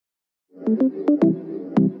You're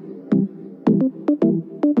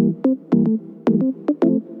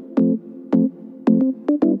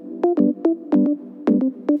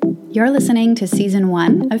listening to Season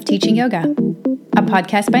 1 of Teaching Yoga, a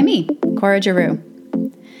podcast by me, Cora Giroux.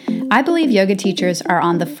 I believe yoga teachers are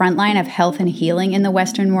on the front line of health and healing in the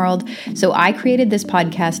Western world, so I created this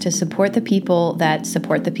podcast to support the people that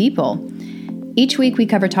support the people. Each week we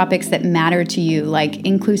cover topics that matter to you, like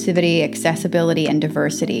inclusivity, accessibility, and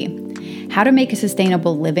diversity, how to make a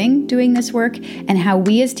sustainable living doing this work, and how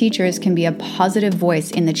we as teachers can be a positive voice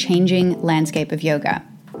in the changing landscape of yoga.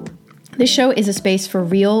 This show is a space for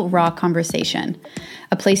real, raw conversation,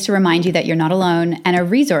 a place to remind you that you're not alone, and a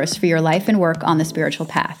resource for your life and work on the spiritual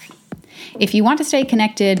path. If you want to stay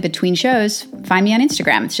connected between shows, find me on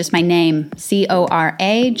Instagram. It's just my name,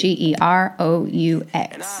 Corageroux.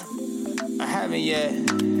 I haven't yet.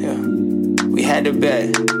 Yeah. We had to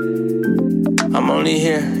bet. I'm only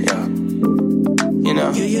here. Yeah. You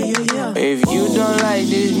know. Yeah. If you don't like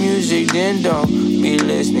this music, then don't be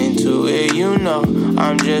listening to it. You know,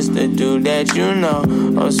 I'm just a dude that you know,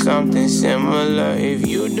 or something similar. If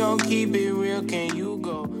you don't keep it real, can you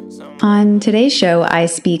go? On today's show, I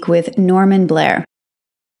speak with Norman Blair.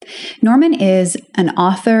 Norman is an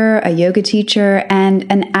author, a yoga teacher,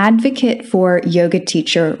 and an advocate for yoga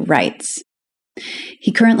teacher rights.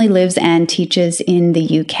 He currently lives and teaches in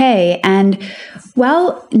the UK, and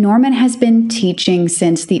while Norman has been teaching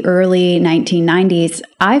since the early 1990s,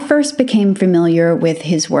 I first became familiar with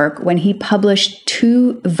his work when he published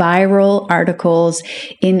 2 viral articles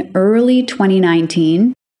in early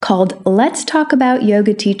 2019 called Let's Talk About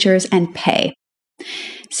Yoga Teachers and Pay.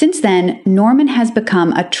 Since then, Norman has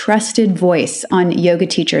become a trusted voice on yoga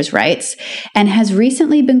teachers' rights and has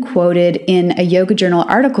recently been quoted in a Yoga Journal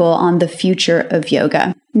article on the future of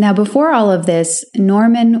yoga. Now, before all of this,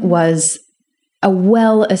 Norman was a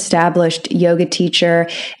well-established yoga teacher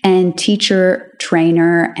and teacher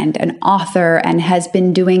trainer and an author, and has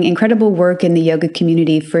been doing incredible work in the yoga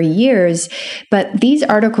community for years. But these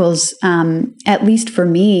articles, at least for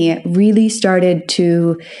me, really started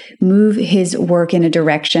to move his work in a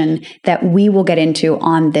direction that we will get into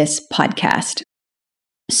on this podcast.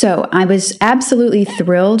 So I was absolutely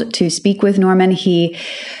thrilled to speak with Norman. He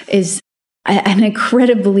is an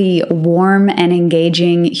incredibly warm and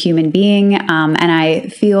engaging human being. And I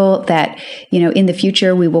feel that, in the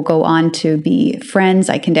future, we will go on to be friends.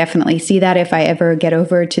 I can definitely see that. If I ever get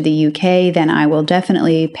over to the UK, then I will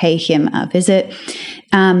definitely pay him a visit.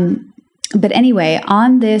 But anyway,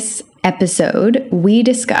 on this episode, we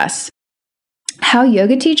discuss how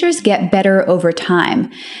yoga teachers get better over time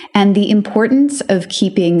and the importance of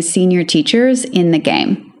keeping senior teachers in the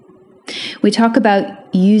game. We talk about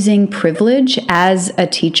using privilege as a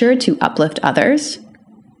teacher to uplift others,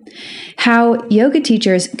 how yoga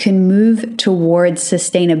teachers can move towards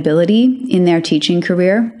sustainability in their teaching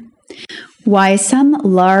career, why some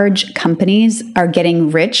large companies are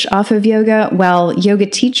getting rich off of yoga while yoga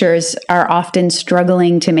teachers are often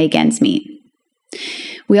struggling to make ends meet.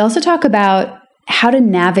 We also talk about how to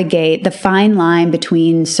navigate the fine line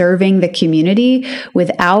between serving the community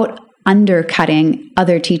without undercutting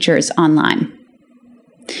other teachers online.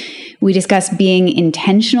 We discuss being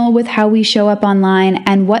intentional with how we show up online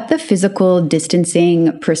and what the physical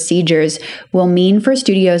distancing procedures will mean for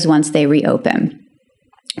studios once they reopen.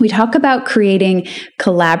 We talk about creating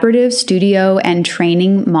collaborative studio and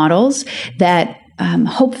training models that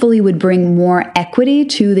hopefully would bring more equity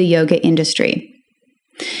to the yoga industry.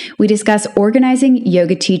 We discuss organizing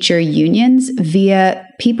yoga teacher unions via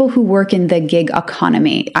people who work in the gig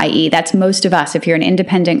economy, i.e., that's most of us. If you're an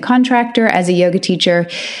independent contractor as a yoga teacher,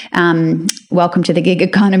 welcome to the gig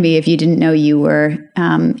economy if you didn't know you were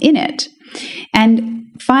in it. And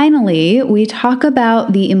finally, we talk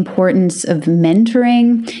about the importance of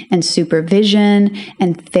mentoring and supervision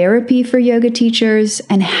and therapy for yoga teachers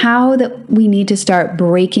and how that we need to start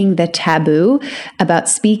breaking the taboo about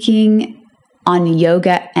speaking on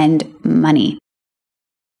yoga and money.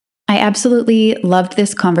 I absolutely loved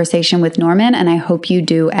this conversation with Norman, and I hope you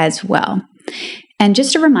do as well. And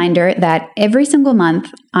just a reminder that every single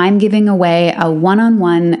month, I'm giving away a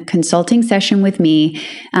one-on-one consulting session with me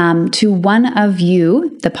to one of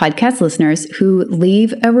you, the podcast listeners, who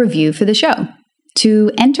leave a review for the show.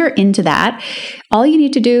 To enter into that, all you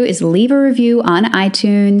need to do is leave a review on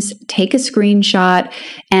iTunes, take a screenshot,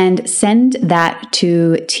 and send that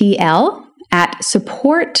to TL at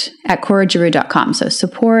support@coragiroux.com. So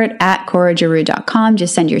support@coragiroux.com.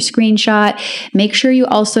 Just send your screenshot. Make sure you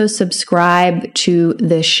also subscribe to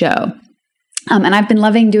the show. And I've been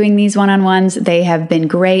loving doing these one-on-ones. They have been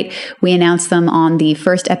great. We announced them on the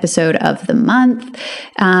first episode of the month,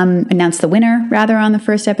 announced the winner rather on the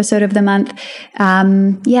first episode of the month.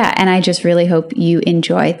 And I just really hope you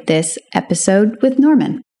enjoy this episode with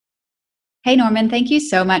Norman. Hey, Norman, thank you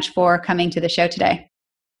so much for coming to the show today.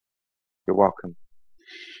 You're welcome.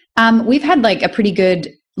 We've had like a pretty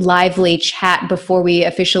good lively chat before we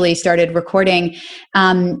officially started recording,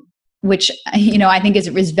 which, I think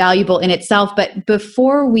is valuable in itself. But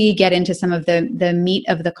before we get into some of the meat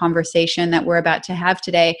of the conversation that we're about to have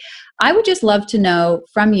today, I would just love to know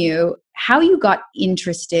from you how you got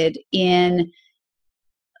interested in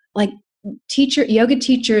like yoga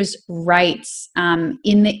teachers' rights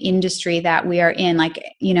in the industry that we are in. Like,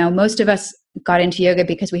 most of us got into yoga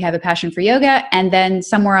because we have a passion for yoga. And then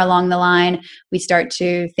somewhere along the line, we start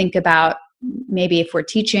to think about maybe if we're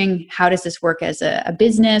teaching, how does this work as a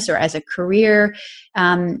business or as a career?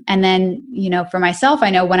 And then, for myself, I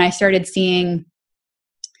know when I started seeing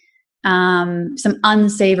some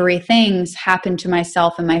unsavory things happen to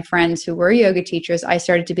myself and my friends who were yoga teachers, I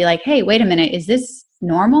started to be like, hey, wait a minute, is this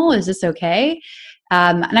normal? Is this okay?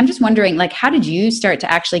 And I'm just wondering, like, how did you start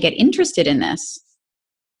to actually get interested in this?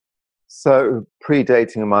 So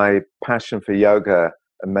predating my passion for yoga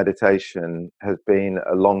and meditation has been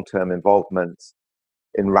a long-term involvement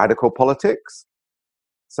in radical politics.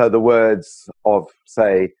 So the words of,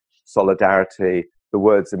 say, solidarity, the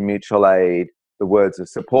words of mutual aid, the words of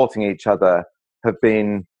supporting each other have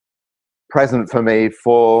been present for me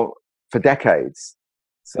for decades.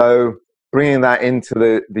 So bringing that into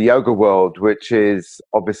the yoga world, which is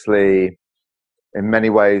obviously in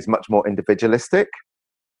many ways much more individualistic.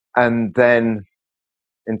 And then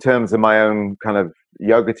in terms of my own kind of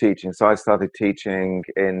yoga teaching, so I started teaching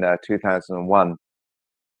in 2001.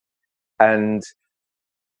 And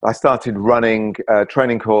I started running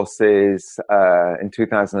training courses in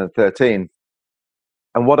 2013.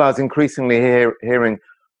 And what I was increasingly hearing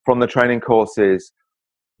from the training courses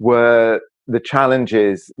were the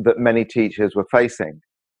challenges that many teachers were facing.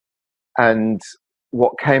 And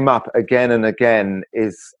what came up again and again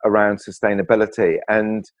is around sustainability.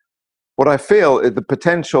 And what I feel is the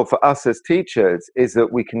potential for us as teachers is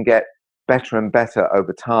that we can get better and better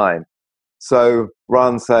over time. So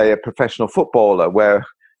rather than, say, a professional footballer where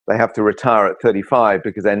they have to retire at 35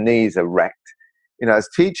 because their knees are wrecked, as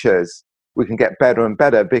teachers, we can get better and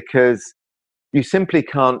better because you simply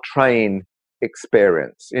can't train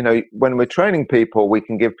experience. When we're training people, we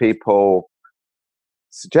can give people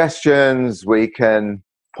suggestions, we can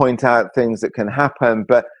point out things that can happen,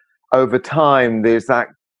 but over time, there's that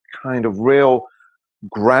kind of real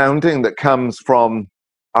grounding that comes from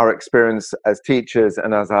our experience as teachers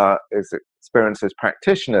and as experience as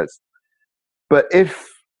practitioners. But if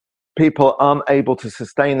people aren't able to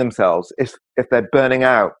sustain themselves, if they're burning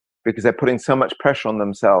out because they're putting so much pressure on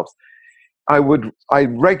themselves, I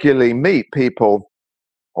regularly meet people,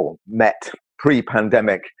 or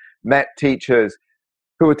pre-pandemic, met teachers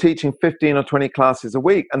who were teaching 15 or 20 classes a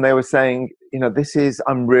week, and they were saying,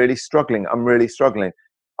 I'm really struggling.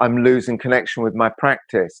 I'm losing connection with my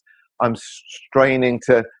practice. I'm straining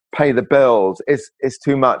to pay the bills. It's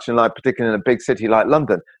too much, and particularly in a big city like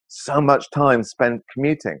London, so much time spent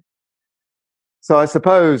commuting. So I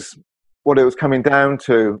suppose what it was coming down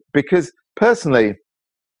to, because personally,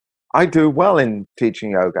 I do well in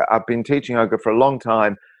teaching yoga. I've been teaching yoga for a long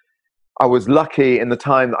time. I was lucky in the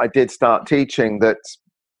time that I did start teaching that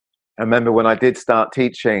I remember when I did start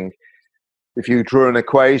teaching, if you drew an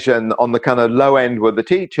equation, on the kind of low end were the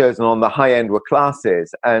teachers and on the high end were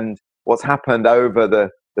classes. And what's happened over the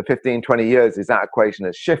 15, 20 years is that equation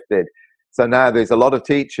has shifted. So now there's a lot of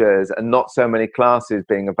teachers and not so many classes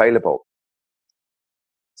being available.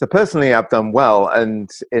 So personally, I've done well. And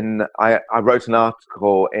I wrote an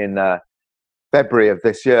article in February of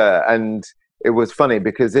this year. And it was funny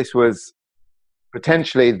because this was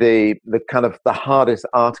potentially the kind of the hardest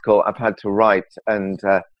article I've had to write. And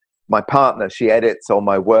my partner, she edits all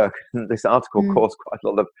my work. This article caused quite a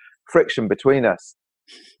lot of friction between us.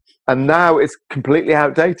 And now it's completely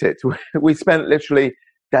outdated. We spent literally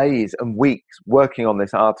days and weeks working on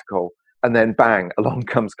this article. And then bang, along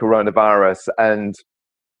comes coronavirus and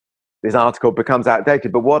this article becomes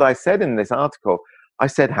outdated. But what I said in this article, I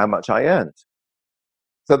said how much I earned.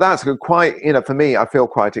 So that's quite, for me, I feel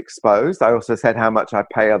quite exposed. I also said how much I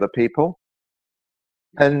pay other people.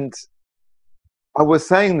 And I was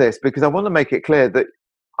saying this because I want to make it clear that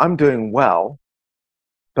I'm doing well,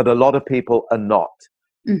 but a lot of people are not.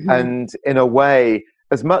 Mm-hmm. And in a way,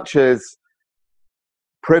 as much as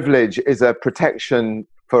privilege is a protection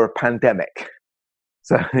for a pandemic,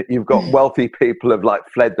 so you've got wealthy people who have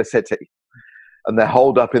fled the city. and they're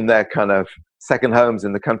holed up in their kind of second homes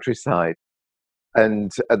in the countryside.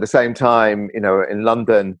 And at the same time, in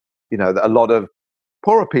London, a lot of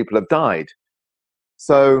poorer people have died.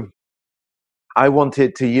 So I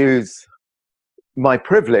wanted to use my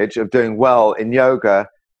privilege of doing well in yoga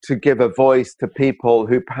to give a voice to people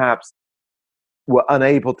who perhaps were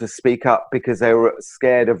unable to speak up because they were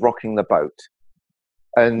scared of rocking the boat.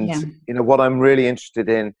 And, what I'm really interested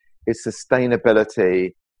in is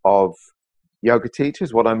sustainability of yoga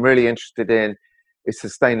teachers. What I'm really interested in is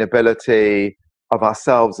sustainability of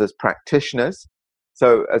ourselves as practitioners.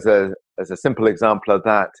 So as a simple example of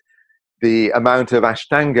that, the amount of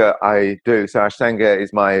Ashtanga I do, so Ashtanga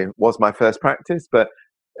was my first practice, but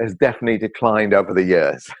has definitely declined over the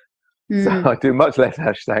years. So I do much less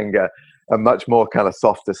Ashtanga and much more kind of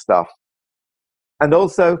softer stuff. And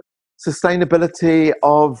also sustainability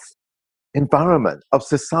of environment, of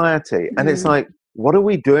society. And it's like, what are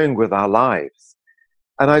we doing with our lives?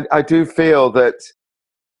 And I do feel that,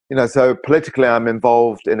 so politically I'm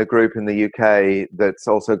involved in a group in the UK that's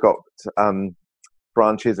also got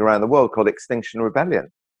branches around the world called Extinction Rebellion.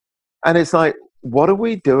 And it's like, what are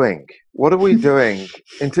we doing? What are we doing?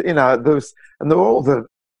 And there were all the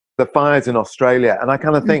fires in Australia. And I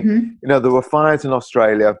kind of think, there were fires in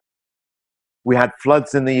Australia. We had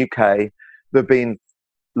floods in the UK. There have been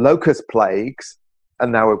locust plagues.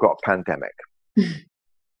 And now we've got a pandemic.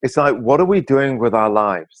 It's like, what are we doing with our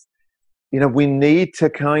lives? We need to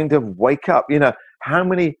kind of wake up. How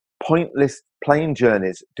many pointless plane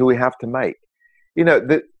journeys do we have to make?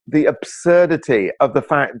 The absurdity of the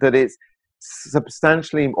fact that it's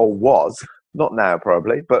substantially, or was, not now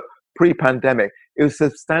probably, but pre-pandemic, it was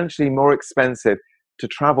substantially more expensive to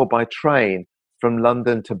travel by train from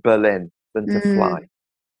London to Berlin than to fly.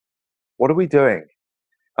 What are we doing?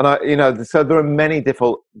 And so there are many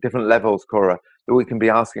different levels, Cora, that we can be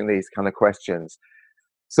asking these kind of questions.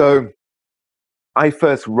 So I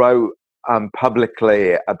first wrote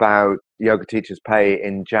publicly about yoga teachers' pay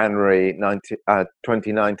in January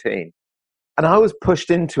 2019. And I was pushed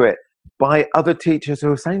into it by other teachers who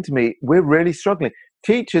were saying to me, we're really struggling.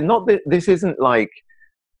 This isn't like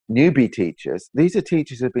newbie teachers. These are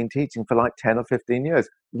teachers who have been teaching for like 10 or 15 years.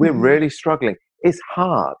 We're really struggling. It's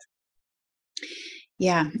hard.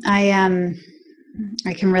 Yeah, I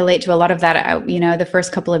can relate to a lot of that. The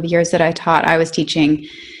first couple of years that I taught, I was teaching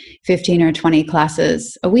 15 or 20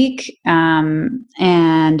 classes a week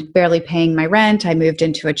and barely paying my rent. I moved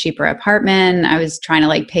into a cheaper apartment. I was trying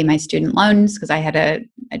to pay my student loans because I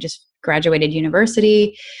just graduated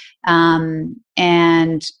university. And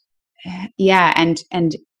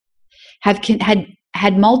have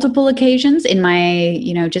had multiple occasions in my,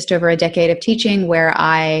 just over a decade of teaching where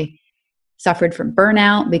I suffered from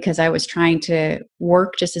burnout because I was trying to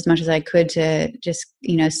work just as much as I could to just,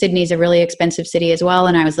 Sydney's a really expensive city as well.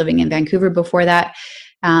 And I was living in Vancouver before that.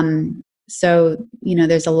 So,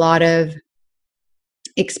 there's a lot of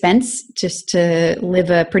expense just to live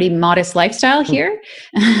a pretty modest lifestyle here.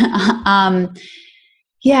 And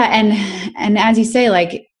as you say,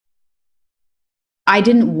 I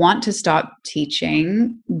didn't want to stop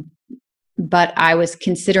teaching, but I was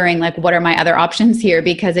considering what are my other options here,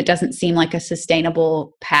 because it doesn't seem like a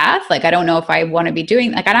sustainable path. I don't know if I want to be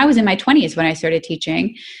doing and I was in my 20s when I started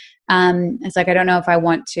teaching. It's I don't know if I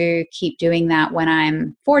want to keep doing that when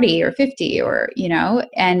I'm 40 or 50 or,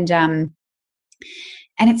 and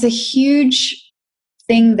it's a huge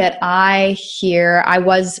thing that I hear. I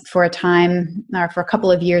was for a time, or for a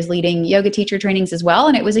couple of years, leading yoga teacher trainings as well.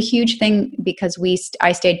 And it was a huge thing because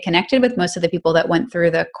I stayed connected with most of the people that went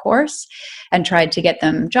through the course and tried to get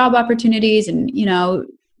them job opportunities and,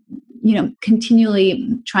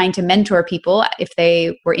 continually trying to mentor people if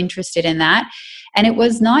they were interested in that. And it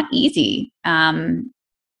was not easy, to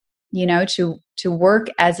work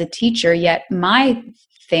as a teacher. Yet my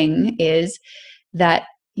thing is that,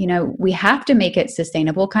 we have to make it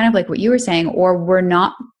sustainable, kind of like what you were saying, or we're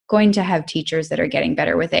not going to have teachers that are getting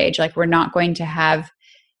better with age. We're not going to have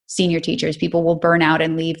senior teachers. People will burn out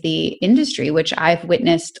and leave the industry, which I've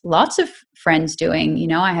witnessed lots of friends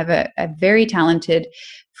doing. I have a very talented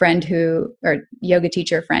friend yoga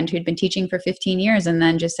teacher friend who'd been teaching for 15 years and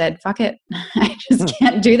then just said, fuck it. I just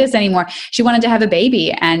can't do this anymore. She wanted to have a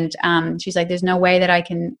baby. And she's like, there's no way that I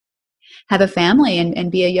can have a family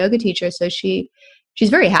and be a yoga teacher. So she's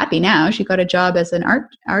very happy now. She got a job as an art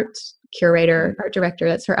curator, art director.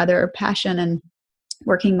 That's her other passion, and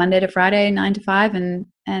working Monday to Friday, 9 to 5,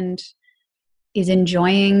 and is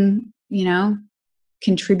enjoying,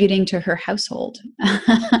 contributing to her household.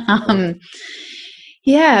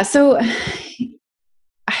 So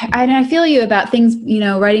I feel you about things,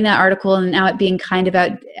 writing that article and now it being kind of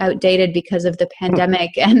outdated because of the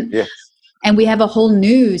pandemic. And, Yes. and we have a whole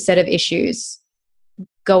new set of issues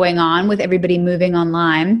going on with everybody moving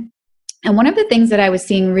online. And one of the things that I was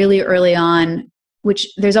seeing really early on, which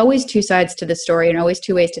there's always two sides to the story and always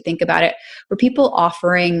two ways to think about it, were people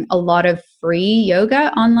offering a lot of free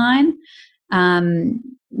yoga online,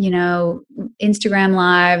 Instagram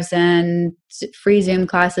lives and free Zoom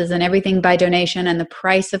classes and everything by donation. And the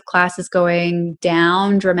price of classes going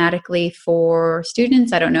down dramatically for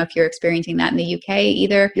students. I don't know if you're experiencing that in the UK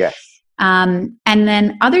either. Yes. And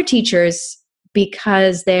then other teachers,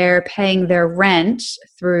 because they're paying their rent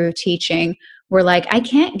through teaching, were like, I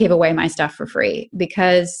can't give away my stuff for free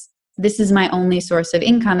because this is my only source of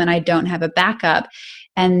income and I don't have a backup.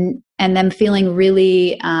 And them feeling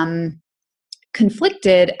really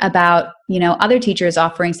conflicted about, other teachers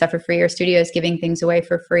offering stuff for free or studios giving things away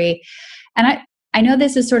for free. And I know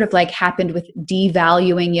this is sort of like happened with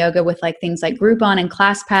devaluing yoga with like things like Groupon and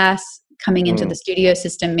ClassPass coming into the studio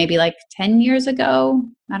system maybe like 10 years ago.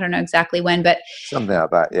 I don't know exactly when, but something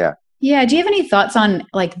like that. Yeah. Yeah. Do you have any thoughts on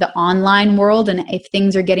like the online world and if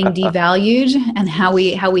things are getting devalued and how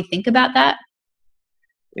we think about that?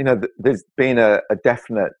 There's been a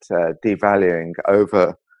definite devaluing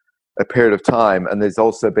over a period of time, and there's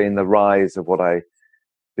also been the rise of what I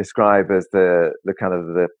describe as the kind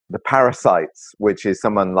of the parasites, which is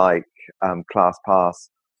someone like ClassPass,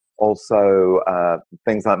 also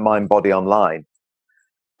things like MindBody Online.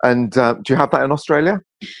 And do you have that in Australia?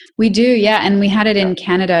 We do, yeah. And we had it in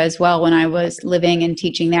Canada as well when I was living and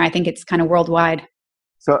teaching there. I think it's kind of worldwide.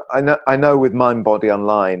 So I know with MindBody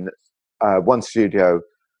Online, one studio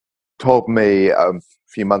told me a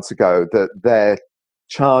few months ago that their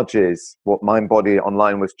charges, what MindBody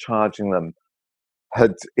Online was charging them,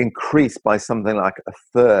 had increased by something like a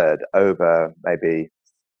third over maybe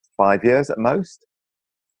 5 years at most.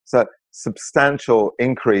 So substantial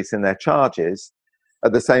increase in their charges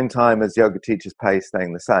at the same time as yoga teachers' pay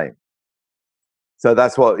staying the same. So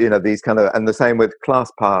that's what, these kind of, and the same with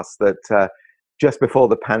ClassPass, that just before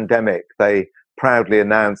the pandemic, they proudly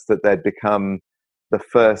announced that they'd become the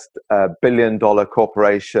first billion-dollar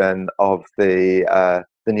corporation of the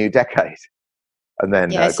new decade. And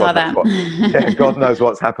then I saw that. God knows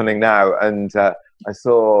what's happening now. And I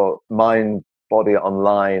saw MindBody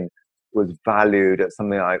Online was valued at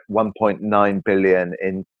something like 1.9 billion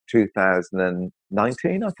in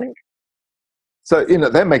 2019, I think. So,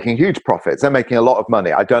 they're making huge profits. They're making a lot of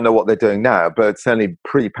money. I don't know what they're doing now, but certainly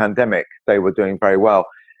pre-pandemic, they were doing very well.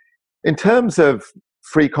 In terms of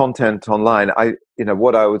free content online,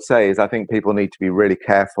 what I would say is I think people need to be really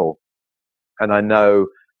careful. And I know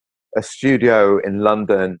a studio in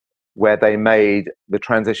London where they made the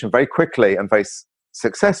transition very quickly and very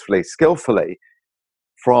successfully, skillfully,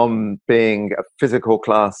 from being physical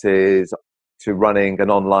classes to running an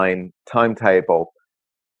online timetable.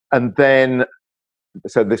 And then,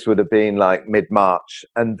 so this would have been like mid-March.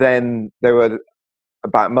 And then they were,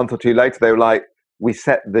 about a month or two later, they were like, we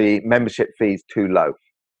set the membership fees too low.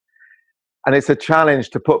 And it's a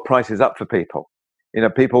challenge to put prices up for people.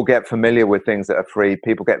 People get familiar with things that are free.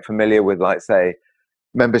 People get familiar with, like, say,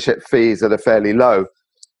 membership fees that are fairly low.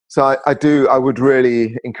 So I would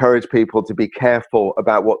really encourage people to be careful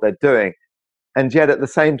about what they're doing. And yet at the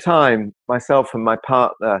same time, myself and my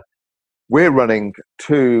partner, we're running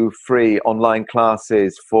 2 free online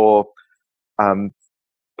classes for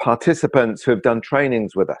participants who have done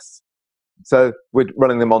trainings with us. So we're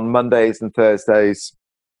running them on Mondays and Thursdays.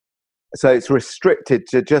 So it's restricted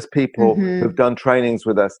to just people who've done trainings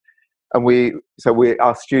with us. And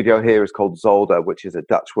our studio here is called Zolder, which is a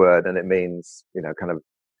Dutch word, and it means, kind of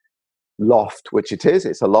loft, which it is.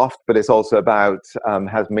 It's a loft, but it's also about,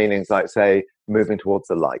 has meanings like, say, moving towards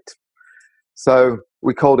the light. So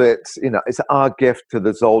we called it, it's our gift to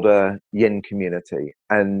the Zolder Yin community.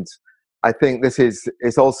 And I think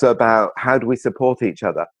it's also about how do we support each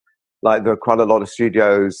other? Like, there are quite a lot of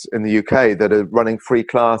studios in the UK that are running free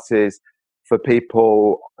classes for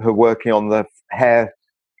people who are working on the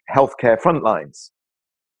healthcare front lines.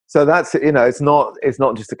 So that's, it's not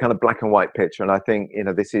just a kind of black and white picture. And I think,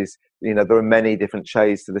 this is, there are many different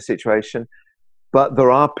shades to the situation, but there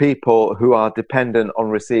are people who are dependent on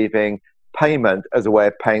receiving payment as a way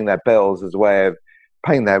of paying their bills, as a way of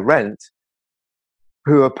paying their rent,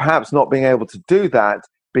 who are perhaps not being able to do that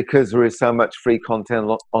because there is so much free content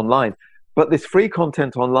online. But this free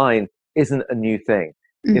content online isn't a new thing.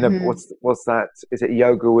 What's that? Is it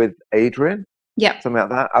Yoga with Adriene? Yeah. Something like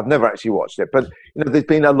that. I've never actually watched it. But, there's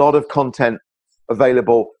been a lot of content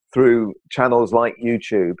available through channels like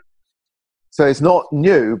YouTube So it's not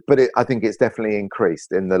new, but I think it's definitely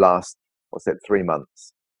increased in the last, 3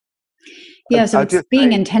 months. Yeah, so it's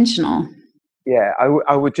being intentional. Yeah,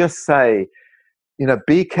 I would just say,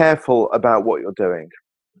 be careful about what you're doing.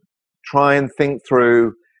 Try and think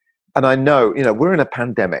through, and I know, we're in a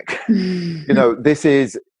pandemic. This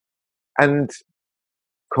is, and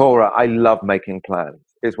Cora, I love making plans.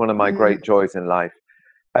 It's one of my great joys in life.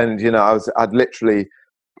 And,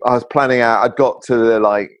 I was planning out, I'd got to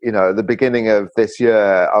the beginning of this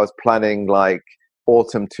year, I was planning like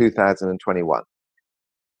autumn 2021.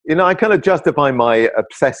 I kind of justify my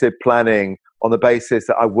obsessive planning on the basis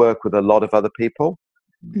that I work with a lot of other people.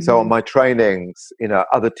 Mm-hmm. So on my trainings,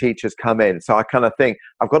 other teachers come in. So I kind of think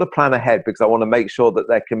I've got to plan ahead because I want to make sure that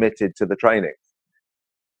they're committed to the trainings.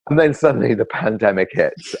 And then suddenly the pandemic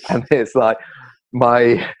hits, and it's like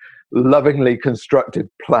my lovingly constructed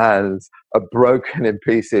plans are broken in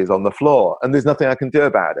pieces on the floor, and there's nothing I can do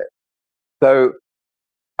about it. So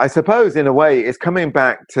I suppose in a way it's coming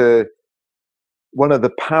back to one of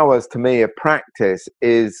the powers to me of practice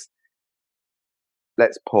is,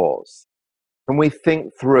 let's pause. Can we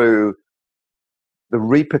think through the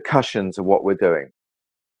repercussions of what we're doing?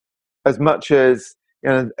 As much as,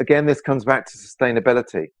 again, this comes back to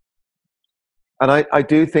sustainability. And I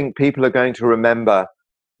do think people are going to remember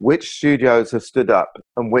which studios have stood up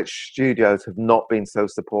and which studios have not been so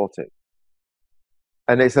supportive.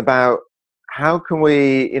 And it's about how can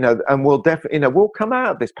we, and we'll definitely, we'll come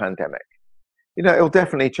out of this pandemic. It'll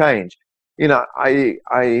definitely change.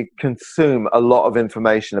 I consume a lot of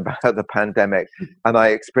information about the pandemic, and I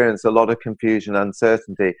experience a lot of confusion and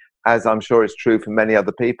uncertainty, as I'm sure is true for many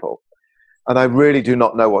other people. And I really do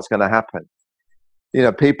not know what's going to happen.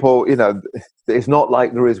 People, it's not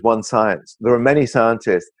like there is one science. There are many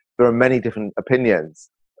scientists. There are many different opinions.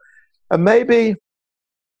 And maybe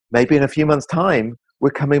in a few months' time,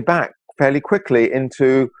 we're coming back fairly quickly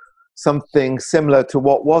into something similar to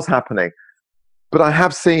what was happening. But I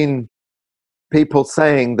have seen people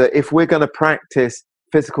saying that if we're going to practice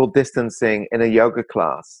physical distancing in a yoga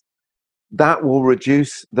class, that will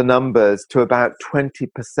reduce the numbers to about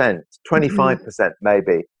 20%, 25%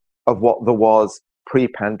 maybe, of what there was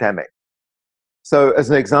pre-pandemic. So as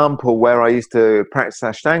an example, where I used to practice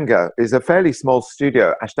Ashtanga is a fairly small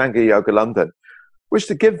studio, Ashtanga Yoga London, which,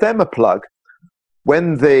 to give them a plug,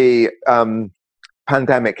 when the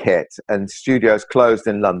pandemic hit and studios closed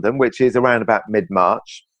in London, which is around about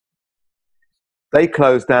mid-March, they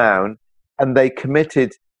closed down and they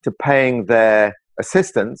committed to paying their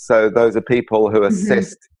assistants, so those are people who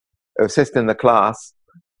assist in the class,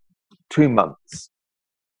 2 months.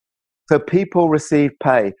 So people receive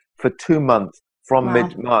pay for 2 months from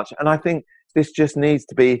mid-March. And I think this just needs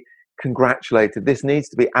to be congratulated. This needs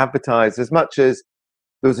to be advertised. As much as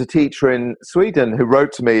there was a teacher in Sweden who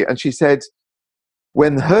wrote to me and she said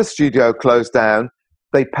when her studio closed down,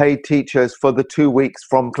 they paid teachers for the 2 weeks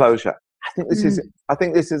from closure. I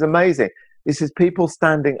think this is amazing. This is people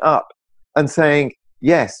standing up and saying,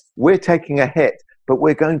 yes, we're taking a hit, but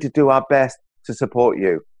we're going to do our best to support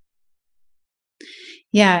you.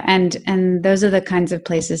 Yeah, and those are the kinds of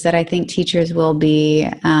places that I think teachers will be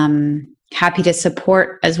happy to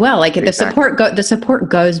support as well. Like exactly. The support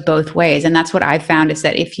goes both ways, and that's what I've found is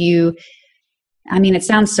that if you, it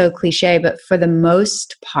sounds so cliche, but for the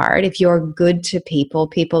most part, if you're good to people,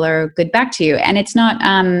 people are good back to you, and it's not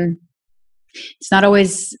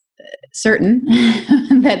always certain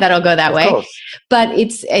that'll go that way. But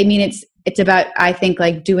it's about, I think,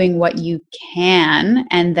 like doing what you can,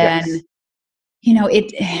 and then.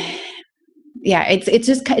 Yes.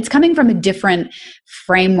 It's coming from a different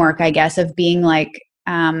framework, I guess, of being like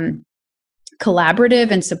collaborative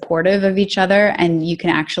and supportive of each other. And you can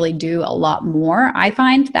actually do a lot more, I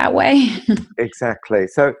find, that way. Exactly.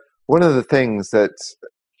 So one of the things that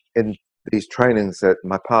in these trainings that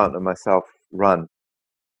my partner and myself run,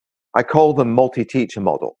 I call them multi-teacher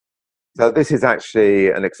model. So this is actually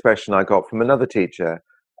an expression I got from another teacher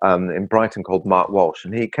in Brighton called Mark Walsh,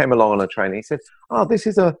 and he came along on a training. He said, this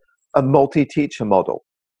is a multi-teacher model.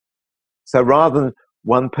 So rather than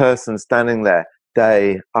one person standing there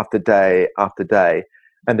day after day after day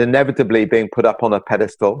and inevitably being put up on a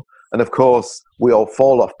pedestal, and of course we all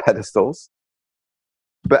fall off pedestals,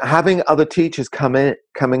 but having other teachers coming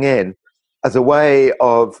in as a way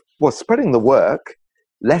of spreading the work,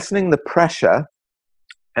 lessening the pressure,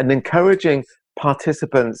 and encouraging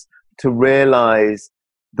participants to realize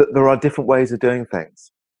that there are different ways of doing things.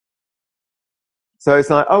 So it's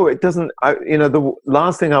like, the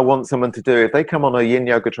last thing I want someone to do if they come on a yin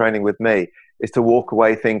yoga training with me is to walk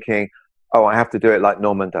away thinking, I have to do it like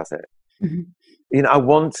Norman does it. Mm-hmm. I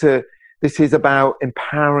want to This is about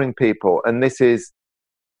empowering people. And this is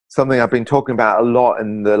something I've been talking about a lot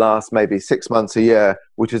in the last maybe 6 months, a year,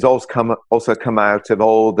 which has also come out of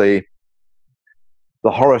all the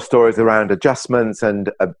horror stories around adjustments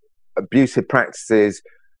and abusive practices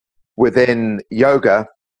within yoga,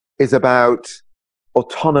 is about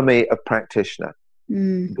autonomy of practitioner.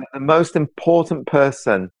 The most important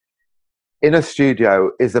person in a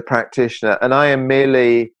studio is a practitioner, and I am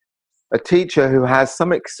merely a teacher who has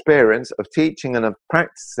some experience of teaching and of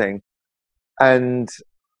practicing, and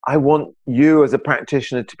I want you as a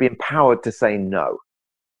practitioner to be empowered to say no.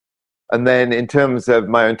 And then in terms of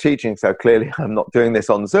my own teaching, so clearly I'm not doing this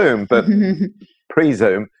on Zoom, but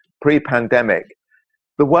pre-Zoom, pre-pandemic,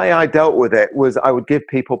 the way I dealt with it was I would give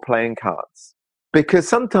people playing cards, because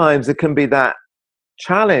sometimes it can be that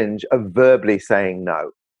challenge of verbally saying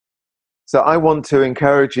no. So I want to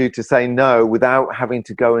encourage you to say no without having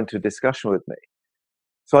to go into a discussion with me.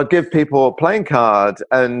 So I'd give people a playing card,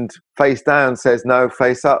 and face down says no,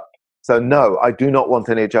 face up. So no, I do not want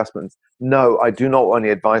any adjustments. No, I do not want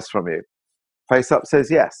any advice from you. Face up says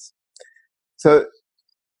yes. So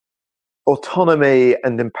autonomy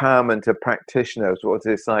and empowerment of practitioners, what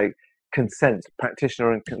is like consent,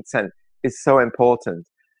 practitioner and consent, is so important.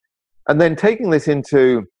 And then taking this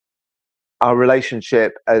into our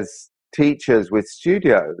relationship as teachers with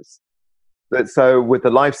studios, that so with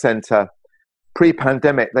the Life Centre,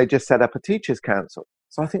 pre-pandemic, they just set up a teachers council.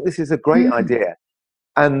 So I think this is a great idea.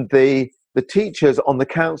 And the teachers on the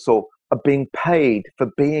council are being paid for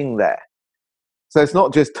being there. So it's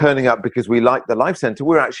not just turning up because we like the Life Centre,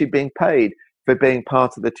 we're actually being paid for being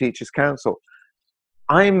part of the teachers council.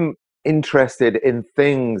 I'm interested in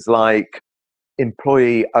things like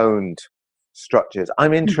employee-owned structures.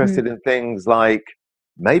 I'm interested in things like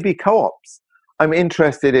maybe co-ops. I'm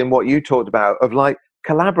interested in what you talked about of like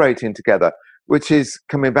collaborating together, which is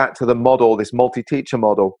coming back to the model, this multi-teacher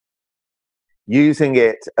model, using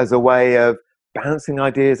it as a way of bouncing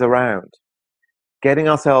ideas around, getting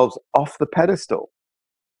ourselves off the pedestal,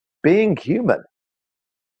 being human.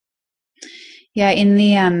 Yeah, in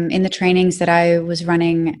the trainings that I was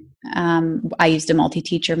running, I used a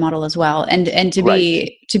multi-teacher model as well. And to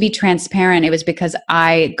be transparent, it was because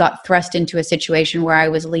I got thrust into a situation where I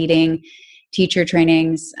was leading teacher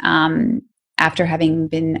trainings after having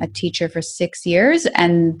been a teacher for 6 years,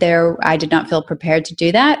 and there I did not feel prepared to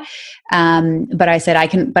do that. But I said I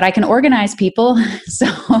can organize people, so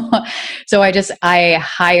I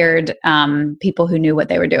hired people who knew what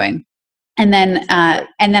they were doing. And then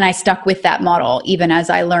I stuck with that model, even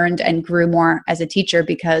as I learned and grew more as a teacher,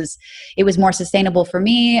 because it was more sustainable for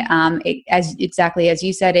me. Exactly as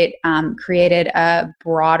you said, it created a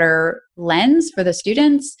broader lens for the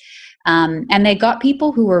students, and they got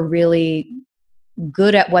people who were really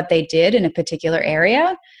good at what they did in a particular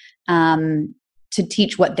area to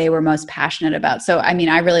teach what they were most passionate about. So, I mean,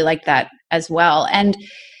 I really liked that as well. And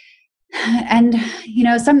you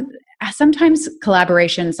know, sometimes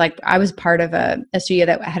collaborations, like I was part of a studio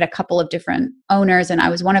that had a couple of different owners, and I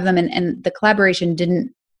was one of them, and the collaboration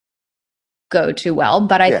didn't go too well.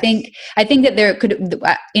 But I think that there could,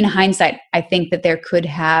 in hindsight, I think that that could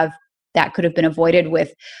have been avoided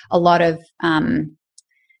with a lot of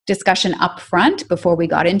discussion up front before we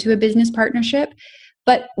got into a business partnership.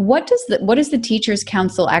 But what does the Teachers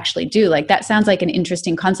Council actually do? Like, that sounds like an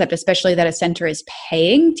interesting concept, especially that a center is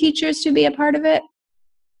paying teachers to be a part of it.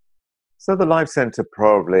 So the Life Centre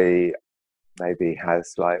probably maybe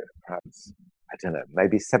has like, perhaps, I don't know,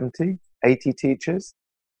 maybe 70, 80 teachers,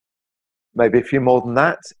 maybe a few more than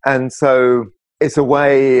that. And so it's a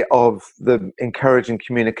way of encouraging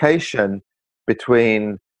communication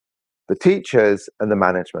between the teachers and the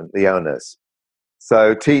management, the owners.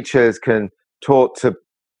 So teachers can talk to,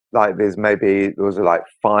 like, there was like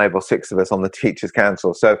 5 or 6 of us on the Teachers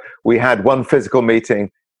Council. So we had one physical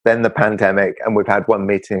meeting, then the pandemic, and we've had one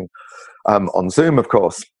meeting on Zoom, of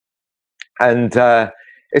course. And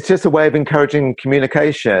it's just a way of encouraging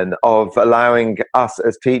communication, of allowing us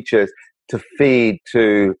as teachers to feed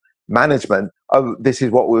to management, oh, this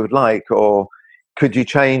is what we would like, or could you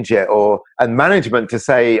change it? And management to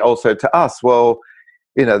say also to us, well,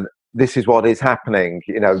 you know, this is what is happening.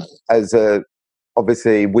 You know,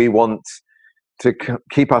 obviously we want to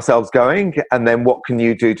keep ourselves going, and then what can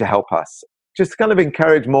you do to help us? Just to kind of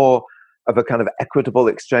encourage more of a kind of equitable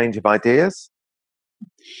exchange of ideas.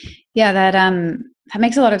 Yeah, that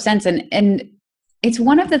makes a lot of sense, and it's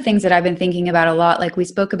one of the things that I've been thinking about a lot. Like, we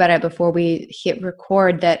spoke about it before we hit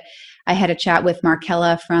record, that I had a chat with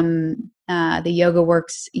Markella from the Yoga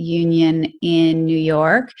Works Union in New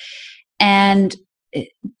York, and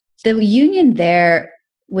the union there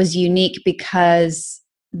was unique because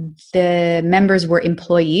the members were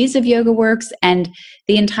employees of YogaWorks, and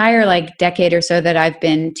the entire decade or so that I've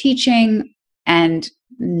been teaching and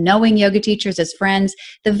knowing yoga teachers as friends,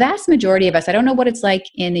 the vast majority of us, I don't know what it's like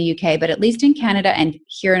in the UK, but at least in Canada and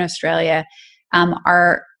here in Australia,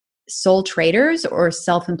 are sole traders or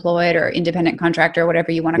self-employed or independent contractor,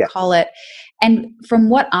 whatever you want to call it. And from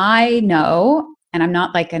what I know, and I'm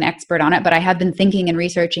not an expert on it, but I have been thinking and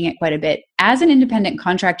researching it quite a bit, as an independent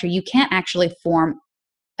contractor, you can't actually form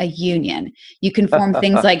a union. You can form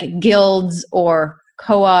things like guilds or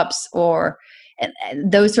co-ops or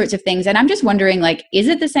those sorts of things. And I'm just wondering, is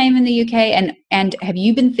it the same in the UK? And have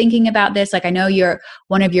you been thinking about this? I know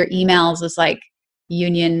one of your emails is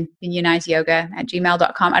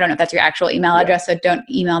unionizedyoga@gmail.com. I don't know if that's your actual email address, so don't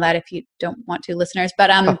email that if you don't want to, listeners. But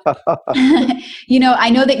I know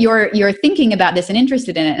that you're thinking about this and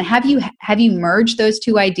interested in it. And have you merged those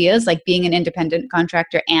two ideas, being an independent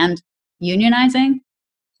contractor and unionizing?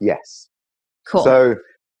 Yes. Cool. So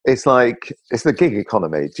it's it's the gig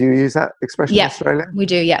economy. Do you use that expression in Australia? We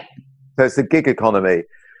do, yeah. So it's the gig economy,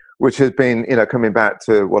 which has been, coming back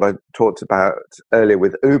to what I talked about earlier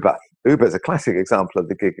with Uber. Uber is a classic example of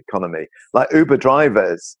the gig economy. Uber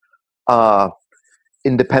drivers are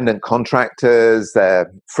independent contractors,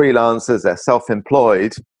 they're freelancers, they're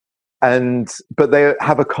self-employed, but they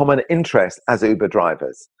have a common interest as Uber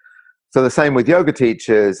drivers. So the same with yoga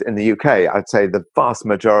teachers in the UK. I'd say the vast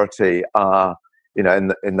majority are, in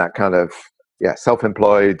that kind of,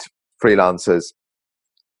 self-employed freelancers.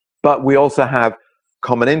 But we also have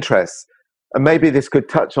common interests. And maybe this could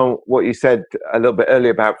touch on what you said a little bit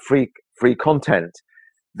earlier about free content,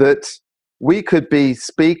 that we could be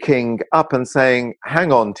speaking up and saying,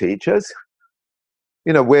 hang on, teachers,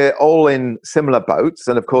 we're all in similar boats.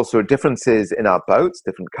 And of course, there are differences in our boats,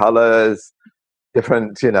 different colors,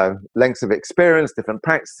 different, lengths of experience, different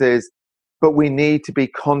practices, but we need to be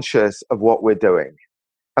conscious of what we're doing.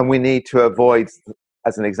 And we need to avoid,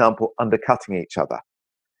 as an example, undercutting each other.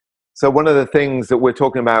 So one of the things that we're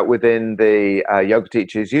talking about within the Yoga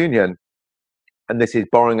Teachers Union, and this is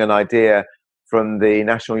borrowing an idea from the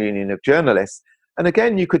National Union of Journalists, and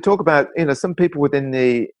again, you could talk about, some people within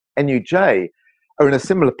the NUJ are in a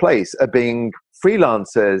similar place, are being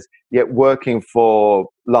freelancers, yet working for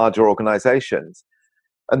larger organizations.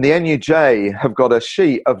 And the NUJ have got a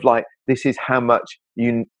sheet of this is how much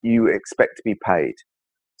you expect to be paid.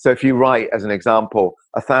 So if you write, as an example,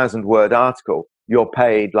 1,000-word article, you're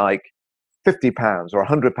paid £50 or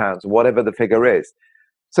 £100 or whatever the figure is.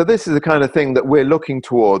 So this is the kind of thing that we're looking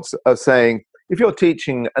towards, of saying, if you're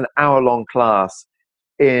teaching an hour-long class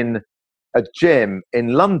in a gym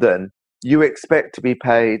in London, you expect to be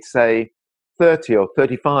paid, say, 30 or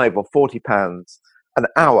 35 or 40 pounds an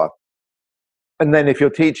hour. And then if you're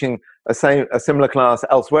teaching a similar class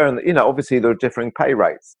elsewhere, and obviously there are differing pay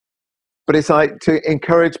rates. But it's to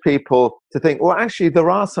encourage people to think, well, actually, there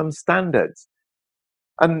are some standards.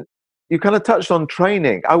 And you kind of touched on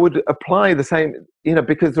training. I would apply the same,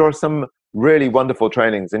 because there are some really wonderful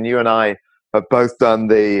trainings, and you and I have both done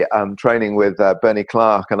the training with Bernie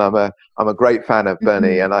Clark, and I'm a great fan of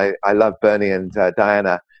Bernie, and I love Bernie and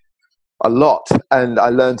Diana a lot, and I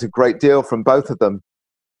learned a great deal from both of them.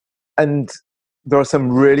 And there are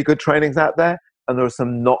some really good trainings out there, and there are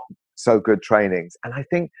some not so good trainings. And I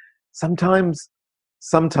think sometimes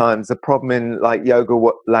the problem in yoga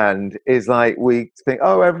land is we think,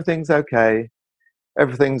 oh, everything's okay,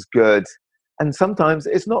 everything's good, and sometimes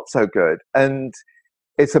it's not so good. And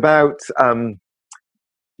it's about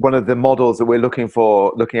one of the models that we're looking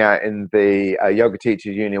at in the Yoga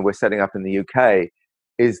Teachers Union we're setting up in the UK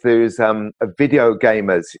is there's a video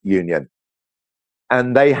gamers union,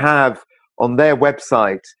 and they have on their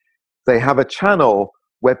website, they have a channel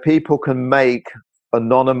where people can make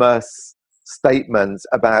anonymous statements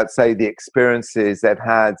about, say, the experiences they've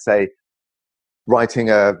had, say, writing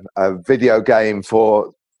a video game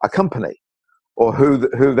for a company, or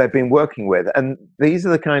who they've been working with. And these are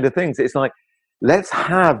the kind of things. It's let's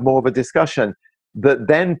have more of a discussion that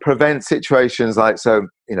then prevents situations so,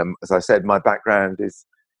 as I said, my background is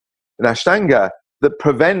in Ashtanga, that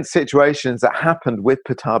prevents situations that happened with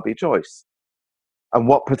Pattabhi Jois. And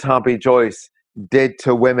what Pattabhi Jois did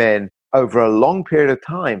to women over a long period of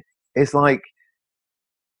time is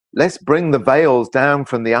let's bring the veils down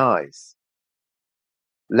from the eyes.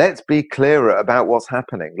 Let's be clearer about what's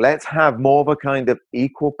happening. Let's have more of a kind of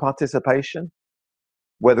equal participation,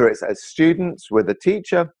 whether it's as students with a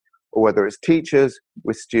teacher or whether it's teachers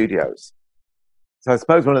with studios. So I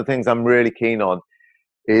suppose one of the things I'm really keen on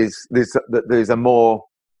is that there's a more,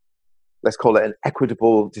 let's call it an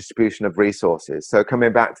equitable distribution of resources. So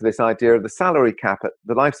coming back to this idea of the salary cap at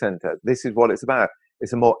the Life Centre, this is what it's about.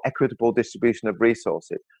 It's a more equitable distribution of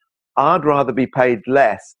resources. I'd rather be paid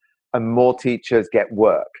less and more teachers get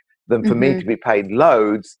work than for me to be paid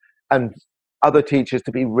loads and other teachers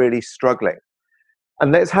to be really struggling.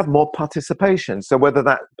 And let's have more participation. So whether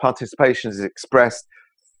that participation is expressed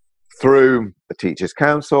through a teachers'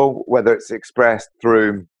 council, whether it's expressed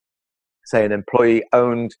through, say, an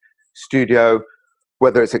employee-owned studio,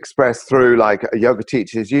 whether it's expressed through like a yoga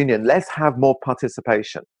teachers union, let's have more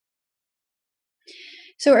participation.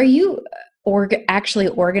 So are you actually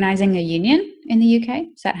organizing a union in the UK?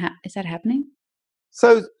 Is that happening?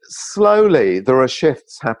 So slowly there are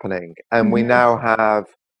shifts happening, and we now have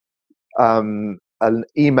an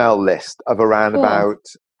email list of around about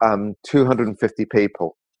 250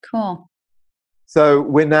 people. Cool. So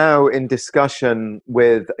we're now in discussion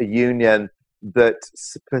with a union that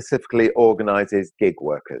specifically organizes gig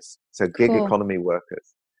workers, so gig economy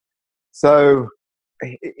workers. So,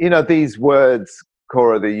 you know, these words,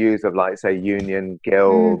 Cora, they use of like, say, union,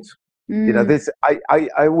 guild, you know, this,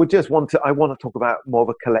 I would just want to talk about more of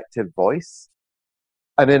a collective voice,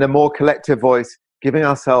 and in a more collective voice, giving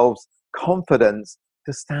ourselves confidence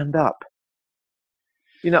to stand up.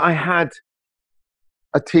 You know, I had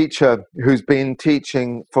a teacher who's been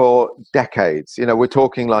teaching for decades. You know, we're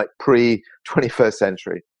talking like pre-21st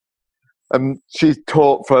century. She's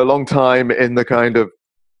taught for a long time in the kind of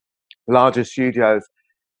larger studios.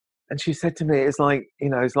 And she said to me, it's like, you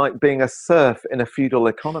know, it's like being a serf in a feudal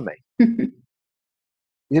economy.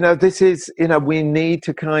 You know, this is, you know, we need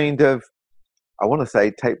to kind of, I want to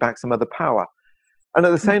say, take back some of the power. And at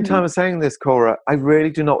the same time as saying this, Cora, I really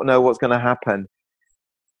do not know what's going to happen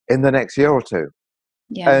in the next year or two.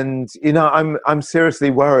 Yeah. And, you know, I'm seriously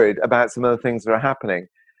worried about some of the things that are happening.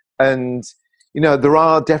 And, you know, there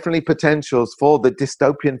are definitely potentials for the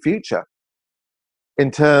dystopian future in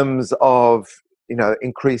terms of, you know,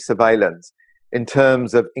 increased surveillance, in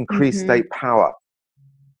terms of increased state power,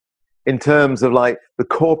 in terms of like the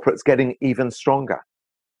corporates getting even stronger.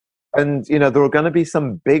 And, you know, there are going to be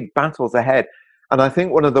some big battles ahead. And I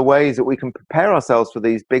think one of the ways that we can prepare ourselves for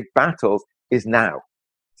these big battles is now.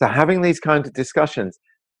 So having these kinds of discussions,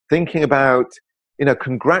 thinking about, you know,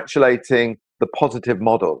 congratulating the positive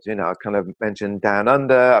models. You know, I kind of mentioned Down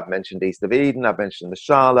Under, I've mentioned East of Eden, I've mentioned the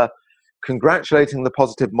Shala, congratulating the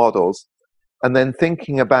positive models, and then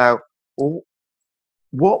thinking about, well,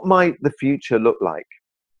 what might the future look like?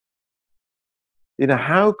 You know,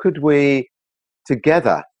 how could we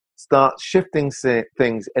together start shifting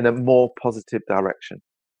things in a more positive direction?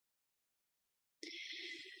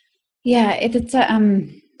 Yeah, it's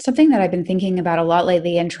something that I've been thinking about a lot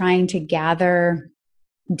lately, and trying to gather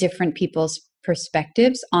different people's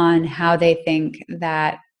perspectives on how they think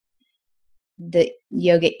that the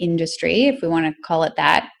yoga industry, if we want to call it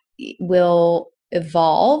that, will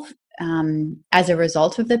evolve as a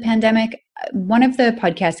result of the pandemic. One of the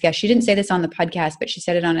podcast guests, she didn't say this on the podcast, but she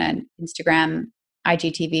said it on an Instagram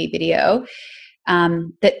IGTV video,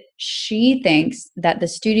 that she thinks that the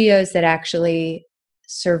studios that actually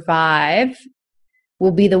survive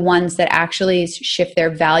will be the ones that actually shift their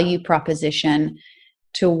value proposition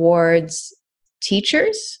towards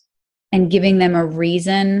teachers and giving them a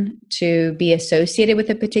reason to be associated with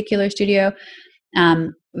a particular studio,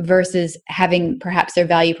 versus having perhaps their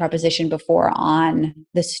value proposition before on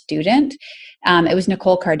the student. It was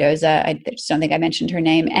Nicole Cardoza. I just don't think I mentioned her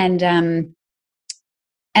name. And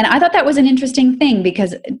I thought that was an interesting thing,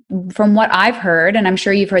 because from what I've heard, and I'm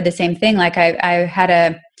sure you've heard the same thing, like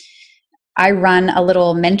I run a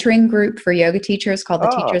little mentoring group for yoga teachers called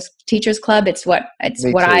the Teachers Club. It's what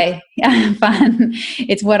fun.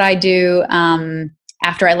 It's what I do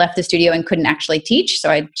after I left the studio and couldn't actually teach, so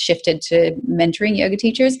I shifted to mentoring yoga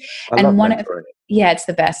teachers. It's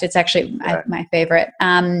the best. It's actually my favorite.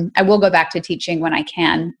 I will go back to teaching when I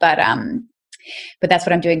can, but that's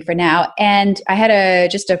what I'm doing for now. And I had a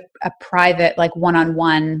private, like,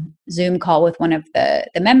 one-on-one Zoom call with one of the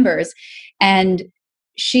members, and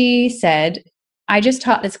she said, I just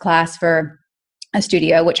taught this class for a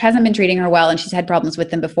studio which hasn't been treating her well, and she's had problems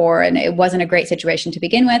with them before, and it wasn't a great situation to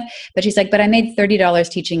begin with. But she's like, but I made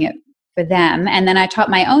 $30 teaching it for them, and then I taught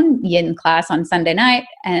my own yin class on Sunday night,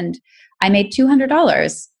 and I made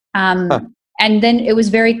 $200. And then it was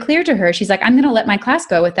very clear to her. She's like, I'm going to let my class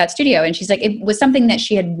go with that studio. And she's like, it was something that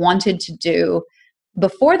she had wanted to do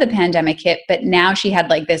before the pandemic hit, but now she had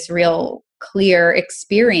like this real clear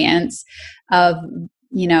experience of,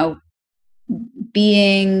 you know,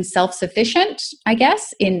 being self-sufficient, I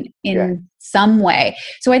guess, in some way.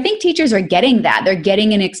 So I think teachers are getting that. They're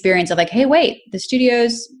getting an experience of like, hey, wait, the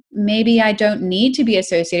studios, maybe I don't need to be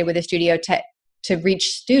associated with a studio to reach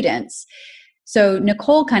students. So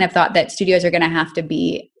Nicole kind of thought that studios are going to have to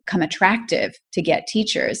become attractive to get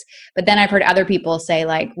teachers. But then I've heard other people say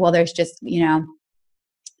like, well, there's just,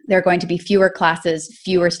 there are going to be fewer classes,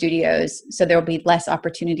 fewer studios, so there will be less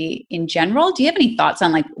opportunity in general. Do you have any thoughts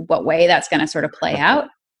on like what way that's going to sort of play out?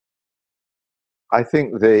 I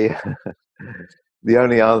think the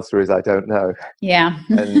only answer is I don't know. Yeah.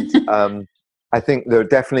 And I think there are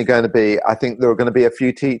definitely going to be, a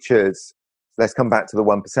few teachers. Let's come back to the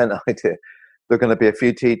 1% idea. There are going to be a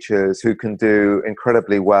few teachers who can do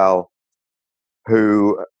incredibly well,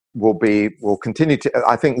 who will continue to.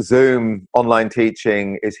 I think Zoom online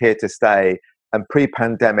teaching is here to stay. And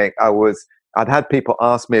pre-pandemic, I'd had people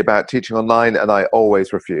ask me about teaching online, and I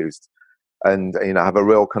always refused. And I have a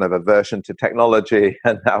real kind of aversion to technology,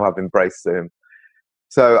 and now I've embraced Zoom.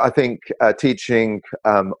 So I think teaching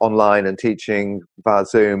online and teaching via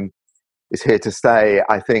Zoom is here to stay.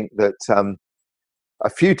 I think that a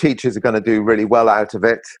few teachers are going to do really well out of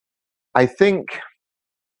it. I think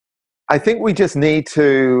we just need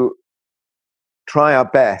to try our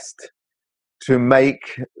best to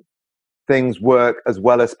make things work as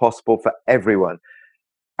well as possible for everyone.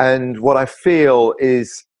 And what I feel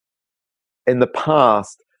is, in the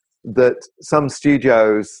past, that some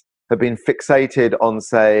studios have been fixated on,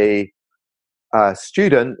 say,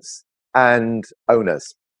 students and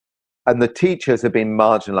owners, and the teachers have been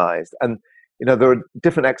marginalized. And there are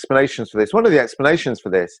different explanations for this. One of the explanations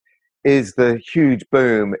for this is the huge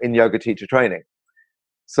boom in yoga teacher training.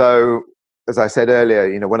 So, as I said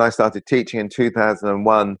earlier, when I started teaching in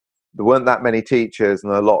 2001, there weren't that many teachers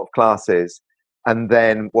and a lot of classes. And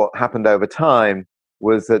then what happened over time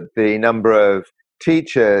was that the number of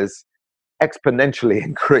teachers exponentially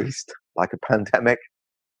increased, like a pandemic,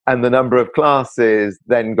 and the number of classes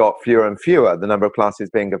then got fewer and fewer, the number of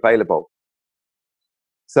classes being available.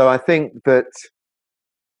 So I think that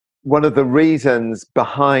one of the reasons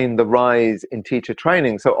behind the rise in teacher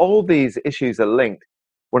training, so all these issues are linked,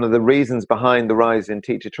 one of the reasons behind the rise in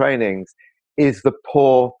teacher trainings is the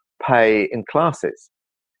poor pay in classes.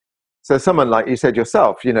 So someone like you said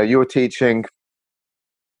yourself, you were teaching,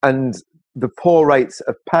 and the poor rates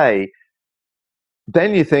of pay,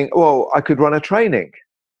 then you think, well, I could run a training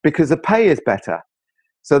because the pay is better.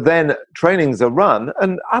 So then trainings are run,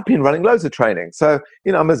 and I've been running loads of trainings. So,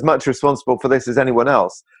 I'm as much responsible for this as anyone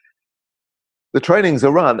else. The trainings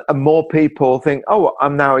are run, and more people think, oh,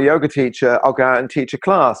 I'm now a yoga teacher, I'll go out and teach a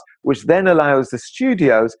class, which then allows the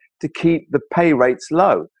studios to keep the pay rates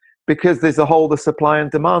low because there's the supply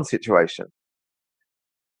and demand situation.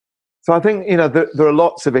 So I think, there are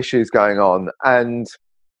lots of issues going on, and,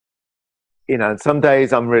 some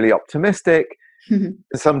days I'm really optimistic,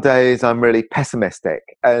 some days I'm really pessimistic,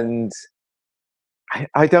 and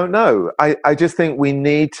I don't know. I just think we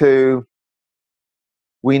need to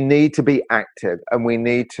be active, and we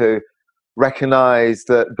need to recognize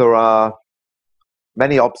that there are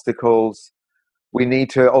many obstacles. We need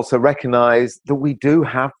to also recognize that we do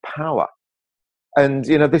have power. And,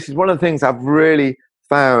 this is one of the things I've really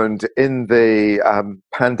found in the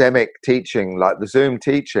pandemic teaching, like the Zoom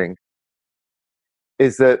teaching,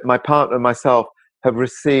 is that my partner and myself have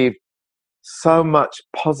received so much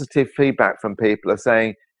positive feedback from people are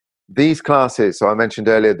saying, these classes, so I mentioned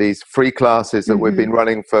earlier, these free classes that we've been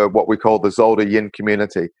running for what we call the Zolder Yin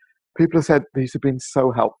community, people have said these have been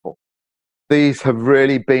so helpful. These have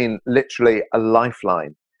really been literally a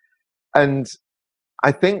lifeline. And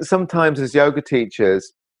I think sometimes as yoga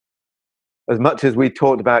teachers, as much as we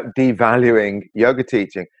talked about devaluing yoga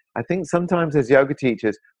teaching, I think sometimes as yoga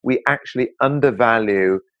teachers, we actually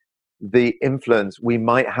undervalue the influence we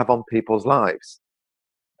might have on people's lives.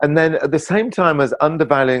 And then at the same time as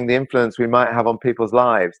undervaluing the influence we might have on people's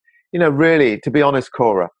lives, really, to be honest,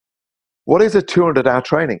 Cora, what is a 200-hour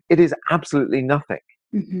training? It is absolutely nothing.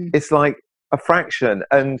 It's like a fraction.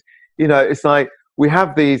 And, it's like we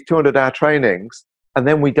have these 200-hour trainings and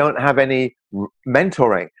then we don't have any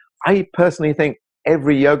mentoring. I personally think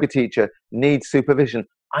every yoga teacher needs supervision.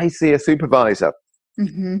 I see a supervisor.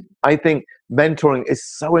 I think mentoring is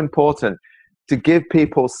so important, to give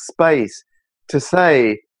people space to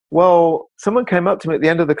say, well, someone came up to me at the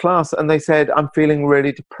end of the class and they said, I'm feeling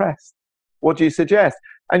really depressed. What do you suggest?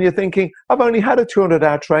 And you're thinking, I've only had a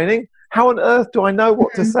 200-hour training. How on earth do I know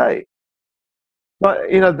what to say? But,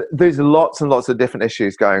 there's lots and lots of different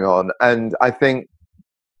issues going on. And I think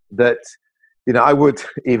that, I would,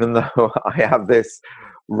 even though I have this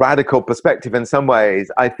radical perspective in some ways,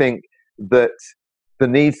 I think that there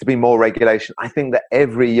needs to be more regulation. I think that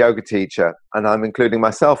every yoga teacher, and I'm including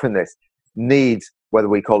myself in this, needs, whether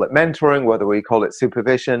we call it mentoring, whether we call it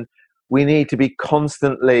supervision, we need to be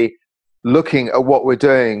constantly looking at what we're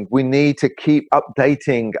doing. We need to keep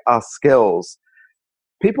updating our skills.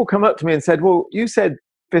 People come up to me and said, well, you said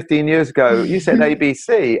 15 years ago, you said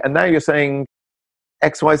ABC, and now you're saying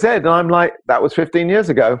XYZ. And I'm like, that was 15 years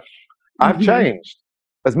ago. I've changed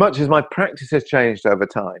as much as my practice has changed over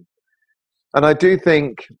time. And I do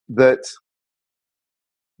think that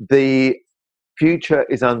the future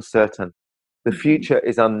is uncertain. The future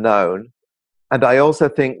is unknown. And I also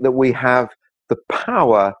think that we have the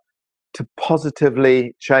power to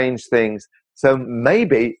positively change things. So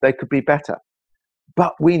maybe they could be better.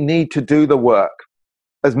 But we need to do the work.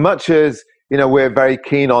 As much as, we're very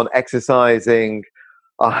keen on exercising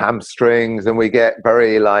our hamstrings and we get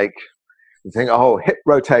very we think, hip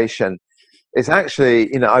rotation. It's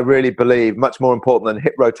actually, I really believe much more important than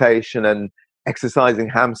hip rotation and exercising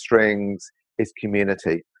hamstrings is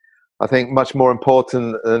community. I think much more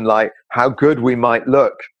important than how good we might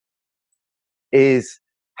look is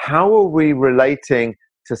how are we relating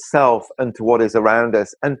to self and to what is around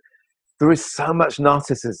us. And there is so much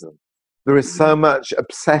narcissism. There is so much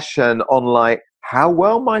obsession on how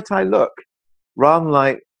well might I look, rather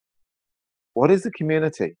than what is the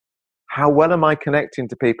community? How well am I connecting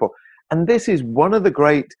to people? And this is one of the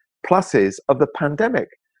great pluses of the pandemic.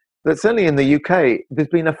 That certainly in the UK, there's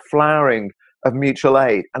been a flowering of mutual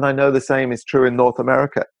aid. And I know the same is true in North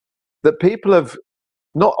America. That people have,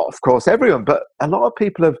 not of course everyone, but a lot of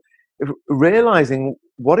people have realizing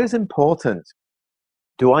what is important.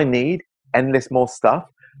 Do I need endless more stuff?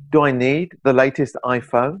 Do I need the latest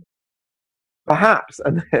iPhone? Perhaps,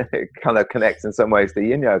 and it kind of connects in some ways to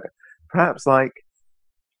yin yoga, perhaps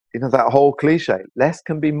that whole cliche, less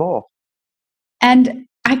can be more. And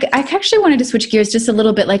I actually wanted to switch gears just a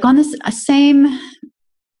little bit, on this same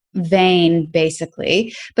vein,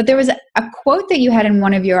 basically. But there was a quote that you had in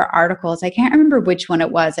one of your articles. I can't remember which one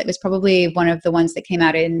it was. It was probably one of the ones that came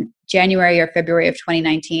out in January or February of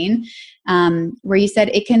 2019, where you said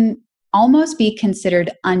it can almost be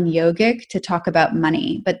considered un-yogic to talk about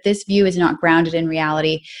money, but this view is not grounded in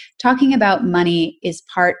reality. Talking about money is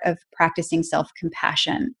part of practicing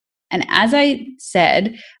self-compassion. And as I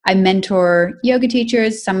said, I mentor yoga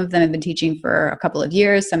teachers. Some of them have been teaching for a couple of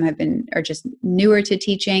years. Some are just newer to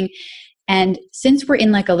teaching. And since we're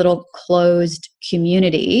in a little closed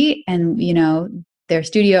community and, their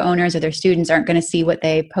studio owners or their students aren't going to see what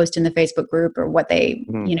they post in the Facebook group or what they,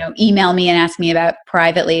 email me and ask me about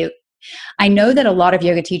privately. I know that a lot of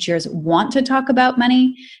yoga teachers want to talk about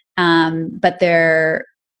money, but they're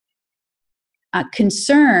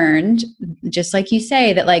concerned, just like you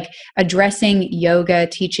say, that addressing yoga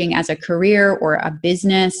teaching as a career or a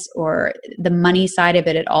business or the money side of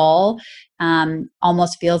it at all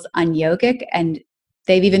almost feels un-yogic. And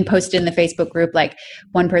they've even posted in the Facebook group,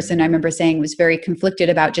 one person I remember saying was very conflicted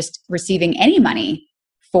about just receiving any money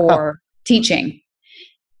for teaching.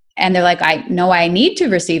 And they're I know I need to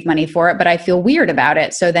receive money for it, but I feel weird about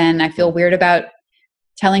it. So then I feel weird about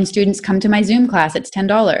telling students, come to my Zoom class, it's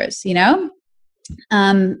 $10,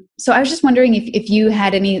 So I was just wondering if you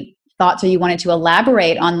had any thoughts or you wanted to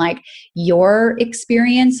elaborate on your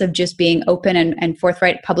experience of just being open and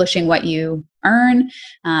forthright, publishing what you earn.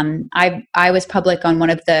 I was public on one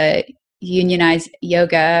of the Unionized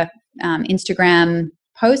Yoga Instagram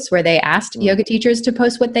posts where they asked yoga teachers to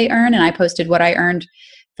post what they earn, and I posted what I earned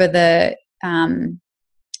for the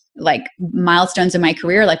milestones in my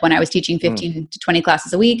career, when I was teaching 15 to 20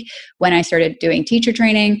 classes a week, when I started doing teacher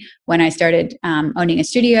training, when I started owning a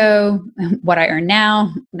studio, what I earn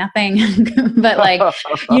now, nothing. But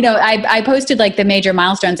I posted the major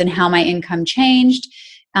milestones and how my income changed.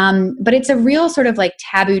 But it's a real sort of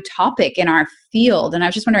taboo topic in our field. And I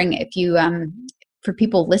was just wondering if you, for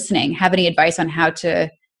people listening, have any advice on how to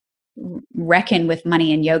reckon with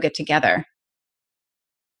money and yoga together.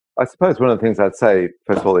 I suppose one of the things I'd say,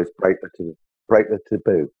 first of all, is break the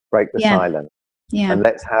taboo, break the silence. Yeah. And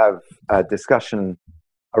let's have a discussion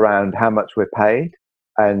around how much we're paid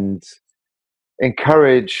and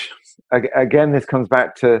encourage, again, this comes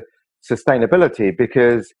back to sustainability,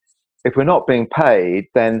 because if we're not being paid,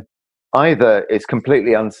 then either it's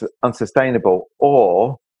completely unsustainable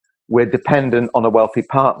or we're dependent on a wealthy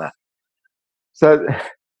partner. So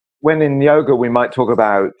when in yoga, we might talk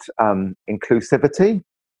about inclusivity,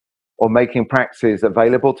 or making practices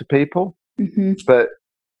available to people. Mm-hmm. But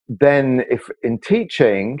then if in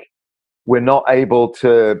teaching, we're not able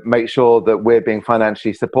to make sure that we're being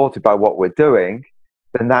financially supported by what we're doing,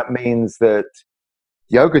 then that means that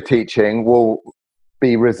yoga teaching will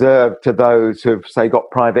be reserved to those who've, say, got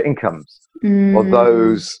private incomes, or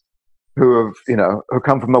those who have, who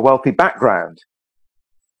come from a wealthy background.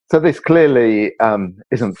 So this clearly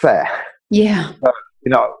isn't fair. Yeah. But,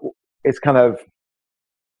 it's kind of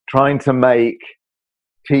trying to make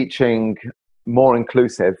teaching more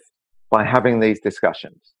inclusive by having these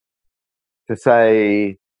discussions to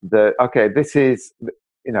say that, okay, this is,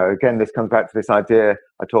 again, this comes back to this idea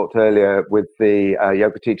I talked earlier with the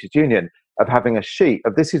Yoga Teachers Union of having a sheet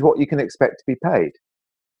of this is what you can expect to be paid.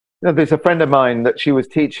 There's a friend of mine that she was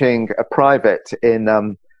teaching a private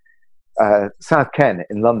in South Ken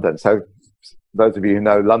in London. So those of you who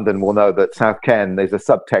know London will know that South Ken, there's a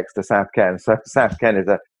subtext to South Ken. So South Ken is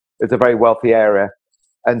a very wealthy area.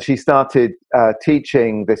 And she started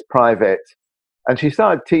teaching this private, and she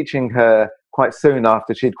started teaching her quite soon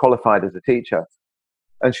after she'd qualified as a teacher.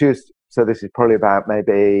 And so this is probably about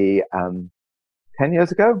maybe 10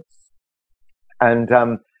 years ago. And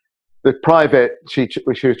the private, she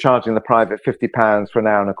was charging the private £50 for an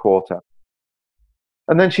hour and a quarter.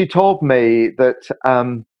 And then she told me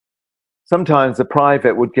that sometimes the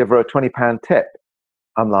private would give her a £20 tip.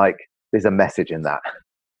 I'm like, there's a message in that.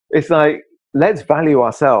 It's like, let's value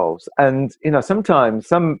ourselves. And, sometimes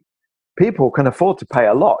some people can afford to pay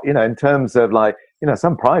a lot, in terms of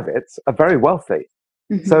some privates are very wealthy.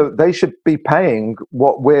 Mm-hmm. So they should be paying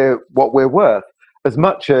what we're worth, as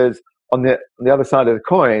much as on the other side of the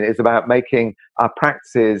coin is about making our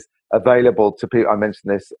practices available to people. I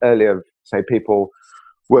mentioned this earlier, say people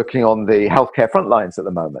working on the healthcare front lines at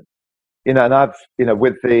the moment. And I've,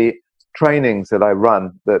 with the trainings that I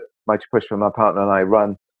run, that Mighty Pushpa, my partner, and I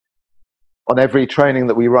run, on every training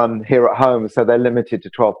that we run here at home, so they're limited to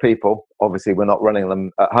 12 people. Obviously, we're not running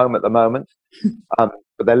them at home at the moment, but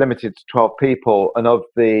they're limited to 12 people. And of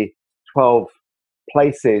the 12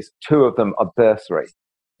 places, 2 of them are bursary,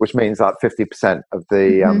 which means like 50% of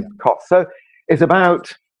the cost. So it's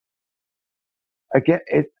about, again,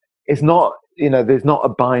 it's not, there's not a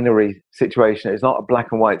binary situation. It's not a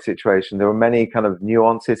black and white situation. There are many kind of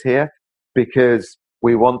nuances here, because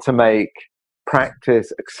we want to make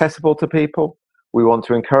practice accessible to people. We want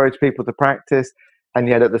to encourage people to practice. And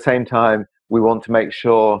yet at the same time, we want to make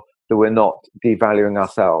sure that we're not devaluing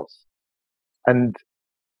ourselves. And,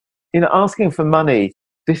 asking for money,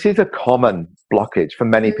 this is a common blockage for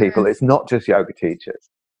many people. It's not just yoga teachers.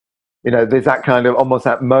 There's that kind of almost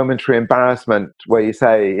that momentary embarrassment where you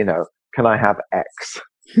say, can I have X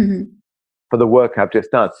for the work I've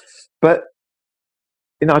just done? But,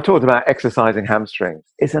 I talked about exercising hamstrings.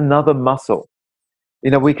 It's another muscle.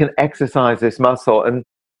 We can exercise this muscle. And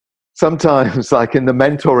sometimes, like in the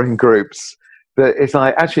mentoring groups, that it's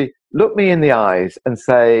like, actually, look me in the eyes and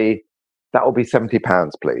say, that will be £70,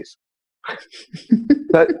 please.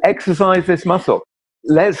 So exercise this muscle.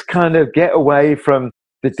 Let's kind of get away from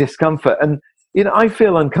the discomfort. And, I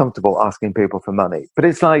feel uncomfortable asking people for money, but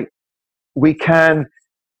it's like we can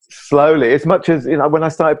slowly, as much as, when I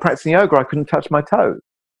started practicing yoga, I couldn't touch my toes.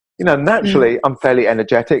 Naturally, I'm fairly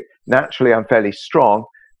energetic. Naturally, I'm fairly strong.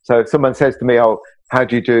 So if someone says to me, oh, how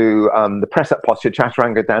do you do the press-up posture,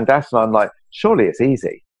 Chaturanga Dandasana? I'm like, surely it's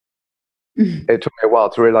easy. It took me a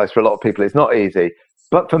while to realize for a lot of people it's not easy.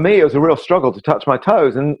 But for me, it was a real struggle to touch my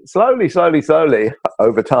toes. And slowly,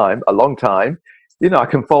 over time, a long time, I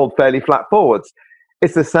can fold fairly flat forwards.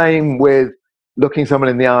 It's the same with looking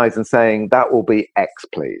someone in the eyes and saying, that will be X,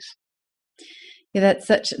 please. Yeah,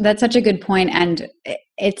 that's such a good point, and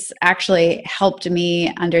it's actually helped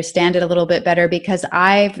me understand it a little bit better, because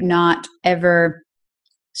I've not ever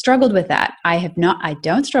struggled with that. I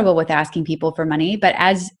don't struggle with asking people for money, but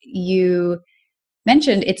as you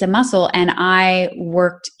mentioned, it's a muscle, and I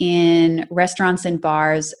worked in restaurants and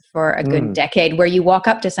bars for a good decade, where you walk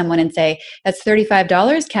up to someone and say, "That's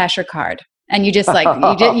 $35, cash or card." And you just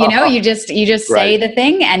you just say the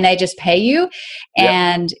thing and they just pay you.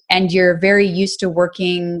 And you're very used to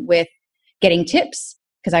working with getting tips,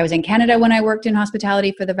 because I was in Canada when I worked in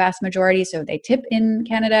hospitality for the vast majority. So they tip in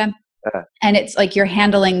Canada. And it's like you're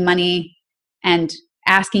handling money and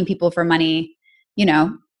asking people for money,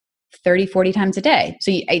 30, 40 times a day.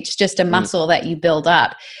 So it's just a muscle that you build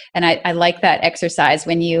up. And I like that exercise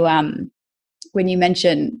when you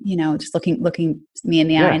mention, just looking me in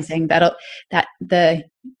the eye and saying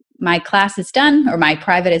my class is done, or my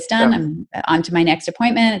private is done. I'm on to my next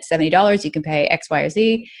appointment. It's $70. You can pay X, Y, or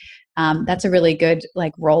Z. That's a really good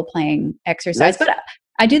role playing exercise. But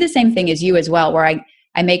I do the same thing as you as well, where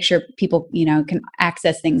I make sure people, can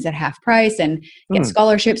access things at half price and get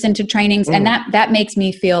scholarships into trainings. And that makes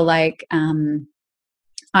me feel like,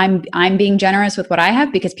 I'm being generous with what I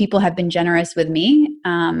have, because people have been generous with me.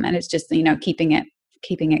 And it's just, keeping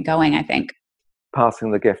it going, I think.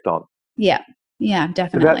 Passing the gift on. Yeah. Yeah,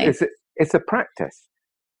 definitely. So it's a practice.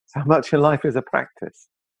 So much in life is a practice.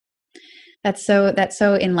 That's so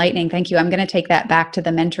enlightening. Thank you. I'm going to take that back to the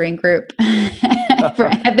mentoring group for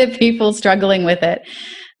other people struggling with it.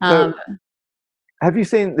 So, have you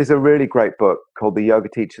seen, there's a really great book called The Yoga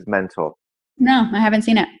Teacher's Mentor. No, I haven't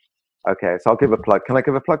seen it. Okay, so I'll give a plug. Can I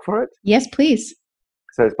give a plug for it? Yes, please.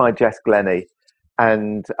 So it's by Jess Glennie,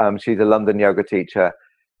 and she's a London yoga teacher.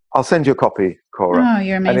 I'll send you a copy, Cora. Oh,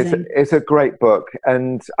 you're amazing. And it's a great book.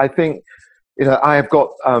 And I think, I have got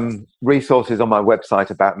resources on my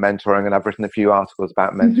website about mentoring, and I've written a few articles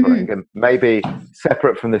about mentoring. And maybe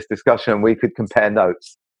separate from this discussion, we could compare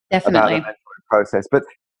notes Definitely about the mentoring process. But,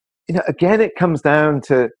 again, it comes down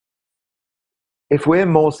to, if we're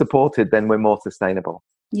more supported, then we're more sustainable.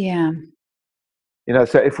 Yeah.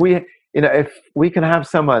 So if we can have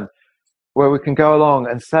someone where we can go along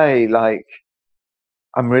and say, like,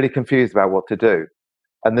 I'm really confused about what to do,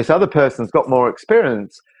 and this other person's got more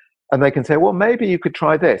experience, and they can say, well, maybe you could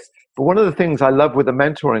try this. But one of the things I love with the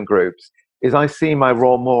mentoring groups is I see my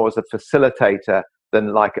role more as a facilitator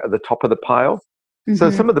than like at the top of the pile. So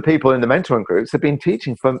some of the people in the mentoring groups have been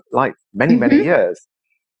teaching for like many years.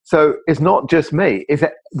 So it's not just me, it's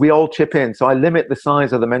that we all chip in. So I limit the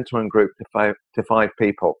size of the mentoring group to five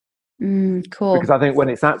people. Cool. Because I think when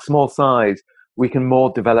it's that small size, we can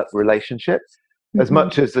more develop relationships. As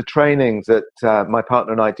much as the trainings that my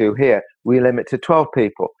partner and I do here, we limit to 12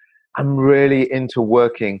 people. I'm really into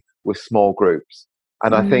working with small groups.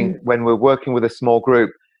 And I think when we're working with a small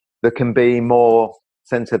group, there can be more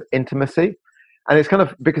sense of intimacy. And it's kind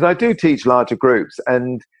of, because I do teach larger groups,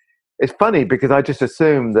 and it's funny because I just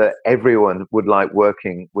assumed that everyone would like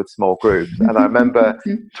working with small groups. And I remember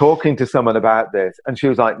talking to someone about this, and she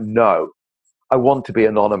was like, no, I want to be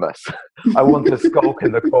anonymous. I want to skulk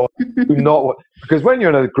in the corner. Because when you're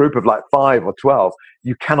in a group of like 5 or 12,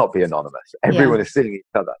 you cannot be anonymous. Everyone is seeing each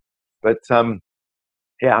other. But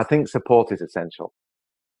I think support is essential.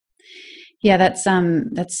 Yeah, that's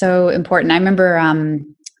so important. I remember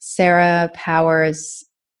Sarah Powers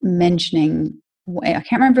mentioning, I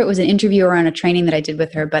can't remember if it was an interview or on a training that I did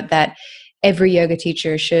with her, but that every yoga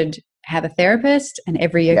teacher should have a therapist and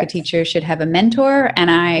every yoga teacher should have a mentor. And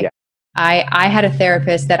I had a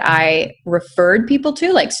therapist that I referred people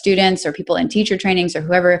to, like students or people in teacher trainings or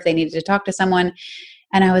whoever, if they needed to talk to someone.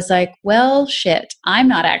 And I was like, well, shit, I'm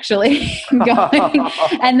not actually going.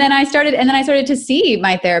 and then I started to see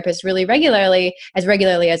my therapist really regularly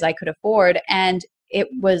as I could afford. And it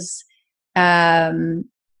was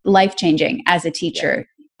life-changing as a teacher.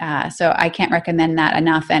 So I can't recommend that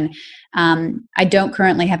enough. And I don't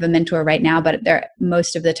currently have a mentor right now, but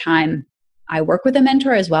most of the time I work with a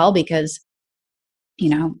mentor as well, because,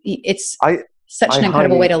 it's such an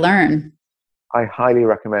incredible way to learn. I highly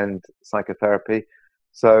recommend psychotherapy.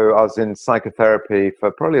 So I was in psychotherapy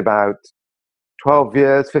for probably about 12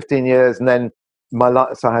 years, 15 years. And then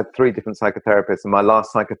so I had 3 different psychotherapists, and my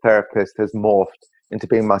last psychotherapist has morphed into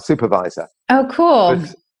being my supervisor. Oh, cool.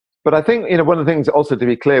 But I think, one of the things also to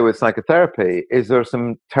be clear with psychotherapy is there are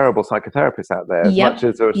some terrible psychotherapists out there, as much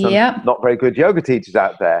as there are some not very good yoga teachers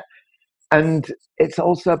out there. And it's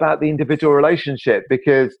also about the individual relationship,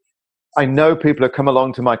 because I know people have come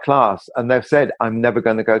along to my class and they've said, I'm never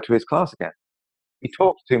going to go to his class again. He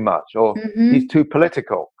talks too much, or he's too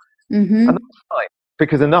political. And that's fine,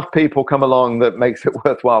 because enough people come along that makes it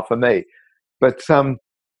worthwhile for me. But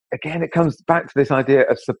again, it comes back to this idea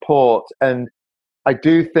of support. And I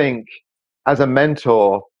do think as a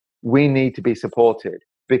mentor, we need to be supported,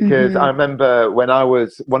 because I remember when I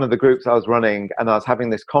was one of the groups I was running, and I was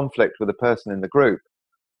having this conflict with a person in the group,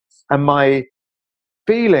 and my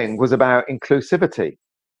feeling was about inclusivity.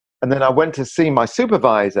 And then I went to see my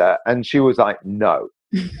supervisor, and she was like, no,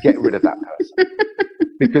 get rid of that person.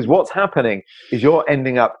 Because what's happening is you're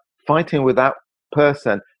ending up fighting with that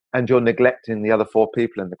person, and you're neglecting the other 4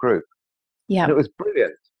 people in the group. Yeah. And it was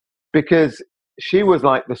brilliant, because she was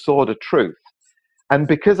like the sword of truth. And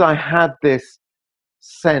because I had this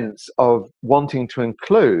sense of wanting to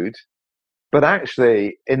include, but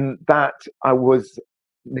actually in that I was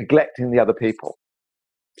neglecting the other people.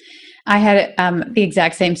 I had the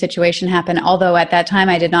exact same situation happen, although at that time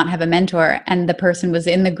I did not have a mentor, and the person was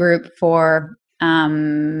in the group for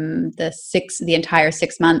the entire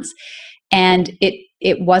 6 months, and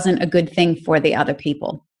it wasn't a good thing for the other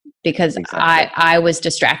people, because I was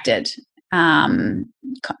distracted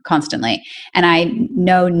constantly. And I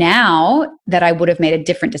know now that I would have made a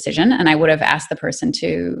different decision, and I would have asked the person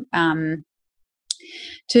to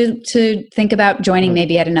think about joining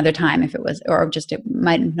maybe at another time if it was, or just it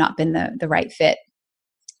might have not been the right fit.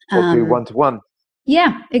 Or do 1-to-1.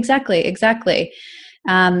 Yeah, exactly.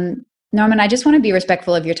 Norman, I just want to be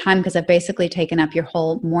respectful of your time, because I've basically taken up your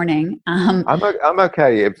whole morning. I'm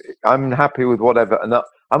okay. I'm happy with whatever. And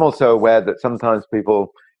I'm also aware that sometimes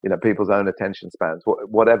people people's own attention spans.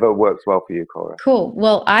 Whatever works well for you, Cora. Cool.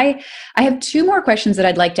 Well, I have two more questions that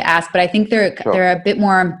I'd like to ask, but I think they're a bit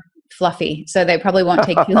more fluffy, so they probably won't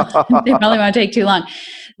take too long. They probably won't take too long.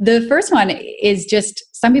 The first one is just,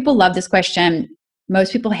 some people love this question.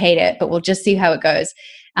 Most people hate it, but we'll just see how it goes.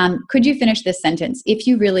 Could you finish this sentence? If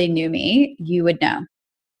you really knew me, you would know.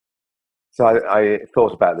 So I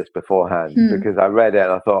thought about this beforehand because I read it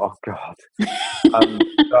and I thought, oh God.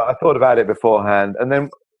 So I thought about it beforehand, and then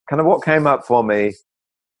kind of what came up for me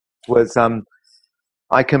was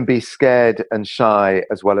I can be scared and shy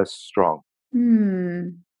as well as strong.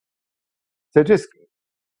 So just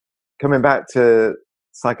coming back to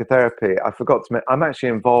psychotherapy, I forgot to mention, I'm actually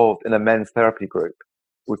involved in a men's therapy group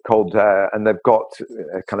and they've got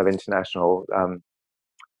a kind of international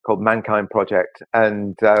called Mankind Project,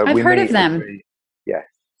 and I've heard of them. Yes,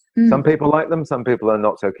 some people like them, some people are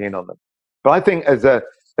not so keen on them. But I think as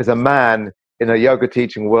a man in a yoga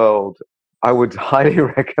teaching world, I would highly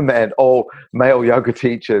recommend all male yoga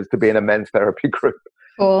teachers to be in a men's therapy group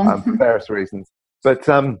for various reasons. But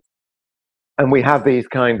and we have these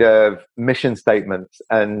kind of mission statements,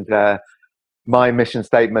 and my mission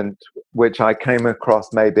statement, which I came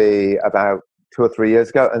across maybe about 2 or 3 years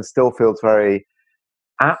ago and still feels very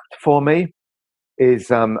apt for me,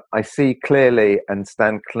 is I see clearly and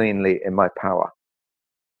stand cleanly in my power.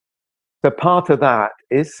 So part of that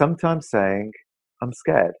is sometimes saying, I'm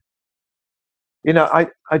scared.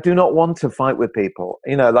 I do not want to fight with people.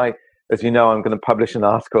 Like, as you know, I'm going to publish an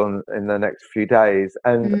article in the next few days,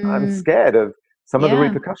 and I'm scared of some of the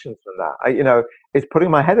repercussions from that. It's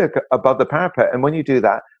putting my head above the parapet. And when you do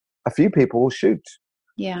that, a few people will shoot.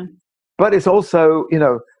 Yeah. But it's also,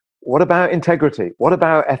 what about integrity? What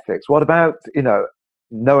about ethics? What about,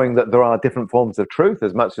 knowing that there are different forms of truth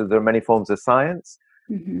as much as there are many forms of science?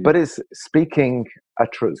 But it's speaking a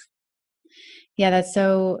truth. Yeah, that's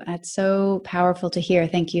so powerful to hear.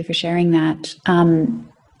 Thank you for sharing that. And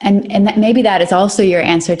maybe that is also your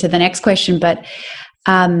answer to the next question. But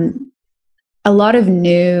a lot of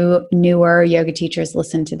newer yoga teachers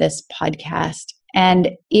listen to this podcast.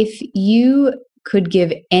 And if you could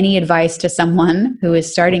give any advice to someone who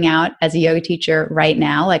is starting out as a yoga teacher right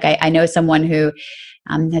now, like I know someone who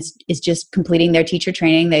is just completing their teacher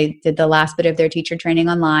training. They did the last bit of their teacher training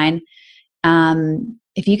online.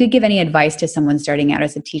 If you could give any advice to someone starting out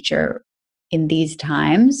as a teacher in these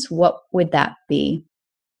times, what would that be?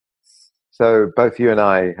 So both you and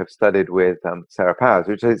I have studied with Sarah Powers,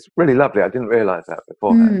 which is really lovely. I didn't realize that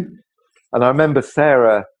beforehand. And I remember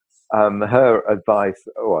Sarah, her advice,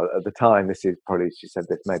 well, at the time, she said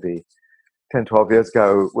this maybe 10, 12 years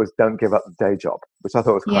ago, was don't give up the day job, which I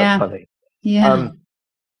thought was quite funny. Yeah.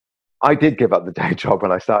 I did give up the day job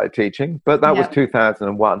when I started teaching, but that was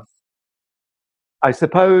 2001. I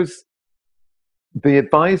suppose the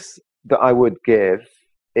advice that I would give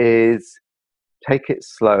is take it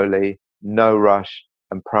slowly, no rush,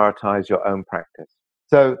 and prioritize your own practice.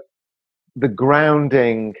 So the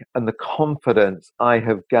grounding and the confidence I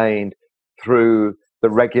have gained through the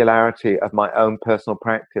regularity of my own personal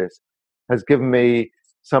practice has given me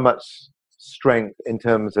so much strength in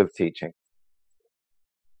terms of teaching.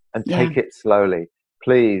 And take it slowly.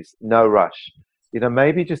 Please, no rush.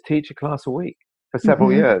 Maybe just teach a class a week for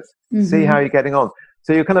several years. See how you're getting on.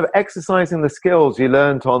 So you're kind of exercising the skills you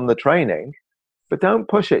learned on the training, but don't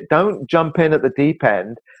push it. Don't jump in at the deep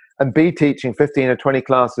end and be teaching 15 or 20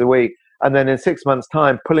 classes a week, and then in 6 months'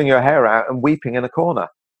 time, pulling your hair out and weeping in a corner.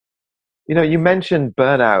 You mentioned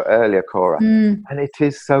burnout earlier, Cora, and it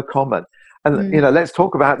is so common. And, let's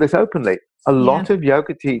talk about this openly. A lot of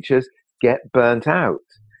yoga teachers get burnt out.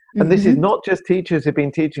 And this is not just teachers who've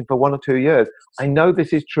been teaching for 1 or 2 years. I know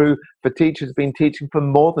this is true for teachers who've been teaching for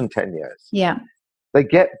more than 10 years. Yeah. They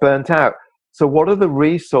get burnt out. So what are the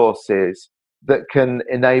resources that can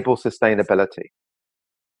enable sustainability?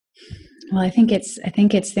 Well, I think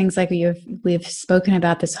it's things like we've spoken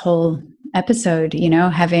about this whole episode,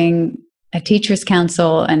 having a teachers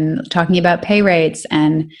council and talking about pay rates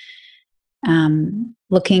and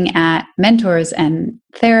looking at mentors and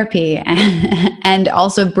therapy and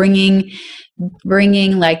also bringing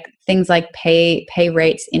like things like pay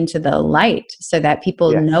rates into the light so that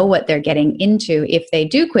people know what they're getting into. If they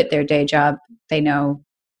do quit their day job, they know,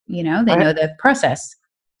 know the process.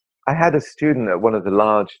 I had a student at one of the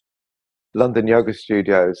large London yoga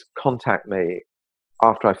studios contact me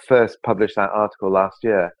after I first published that article last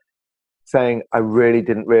year saying, I really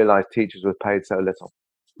didn't realize teachers were paid so little.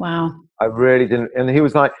 Wow. I really didn't. And he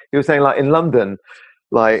was saying like in London,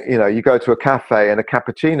 like, you go to a cafe and a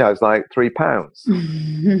cappuccino is like £3.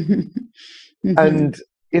 And,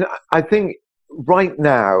 I think right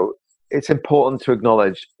now it's important to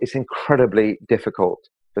acknowledge it's incredibly difficult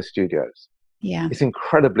for studios. Yeah. It's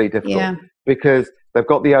incredibly difficult because they've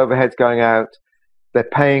got the overheads going out. They're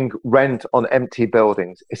paying rent on empty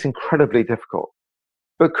buildings. It's incredibly difficult.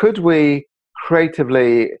 But could we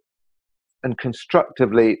creatively and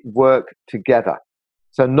constructively work together?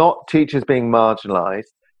 So not teachers being marginalized,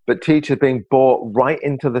 but teachers being brought right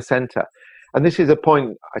into the center. And this is a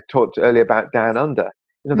point I talked earlier about Down Under.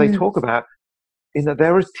 They talk about,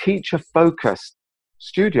 they're a teacher-focused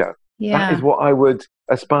studio. Yeah. That is what I would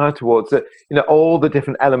aspire towards. That, all the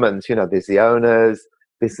different elements, there's the owners,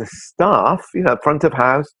 there's the staff, front of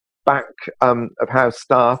house, back of house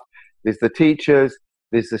staff, there's the teachers,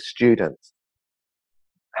 there's the students.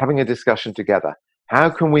 Having a discussion together. How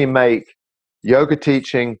can we make yoga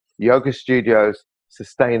teaching, yoga studios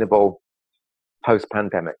sustainable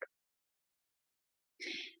post-pandemic?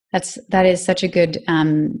 That is such a good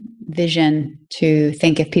vision to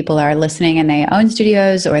think if people are listening and they own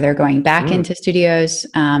studios or they're going back into studios.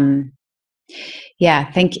 Thank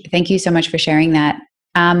you so much for sharing that.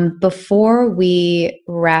 Before we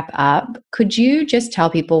wrap up, could you just tell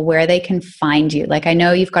people where they can find you? Like, I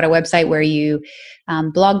know you've got a website where you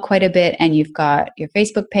blog quite a bit and you've got your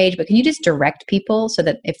Facebook page, but can you just direct people so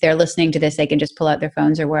that if they're listening to this, they can just pull out their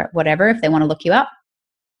phones or whatever if they want to look you up?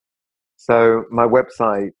 So my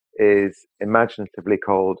website is imaginatively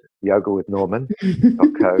called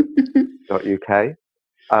yogawithnorman.co.uk.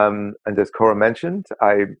 And as Cora mentioned,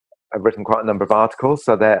 I've written quite a number of articles,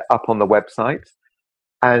 so they're up on the website.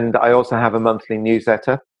 And I also have a monthly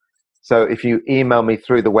newsletter. So if you email me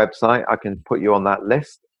through the website, I can put you on that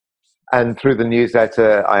list. And through the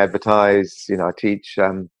newsletter, I advertise, I teach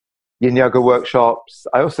yin yoga workshops.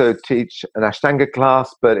 I also teach an Ashtanga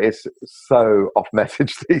class, but it's so off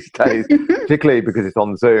message these days, particularly because it's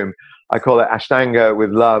on Zoom. I call it Ashtanga with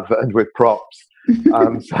love and with props.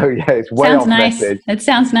 It's way sounds off nice. message. It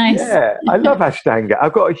sounds nice. Yeah, I love Ashtanga.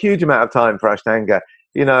 I've got a huge amount of time for Ashtanga.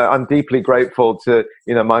 I'm deeply grateful to,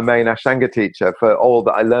 my main Ashtanga teacher for all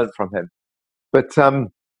that I learned from him. But feel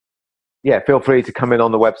free to come in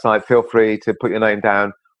on the website. Feel free to put your name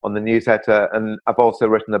down on the newsletter. And I've also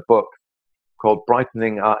written a book called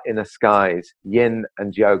Brightening Our Inner Skies, Yin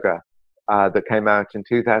and Yoga, that came out in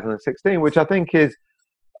 2016, which I think is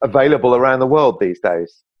available around the world these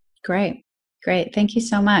days. Great. Thank you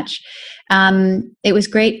so much. It was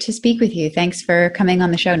great to speak with you. Thanks for coming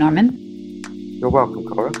on the show, Norman. You're welcome,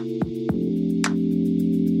 Cora.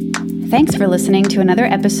 Thanks for listening to another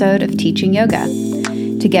episode of Teaching Yoga.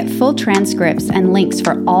 To get full transcripts and links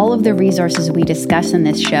for all of the resources we discuss in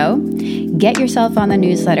this show, get yourself on the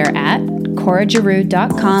newsletter at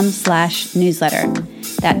corageroux.com/newsletter.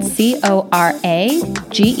 That's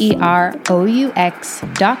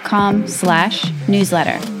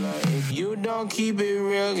corageroux.com/newsletter. Don't keep it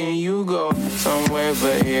real and you go somewhere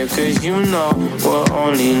but here, cause we're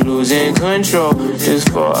only losing control just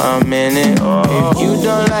for a minute. If you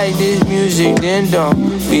don't like this music, then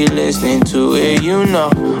don't be listening to it.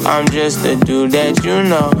 I'm just a dude that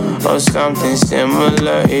or something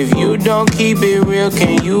similar. If you don't keep it real,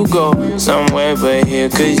 can you go somewhere but here,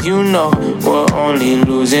 cause we're only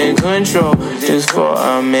losing control just for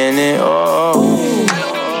a minute.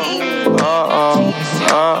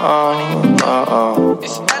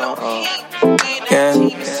 Yeah.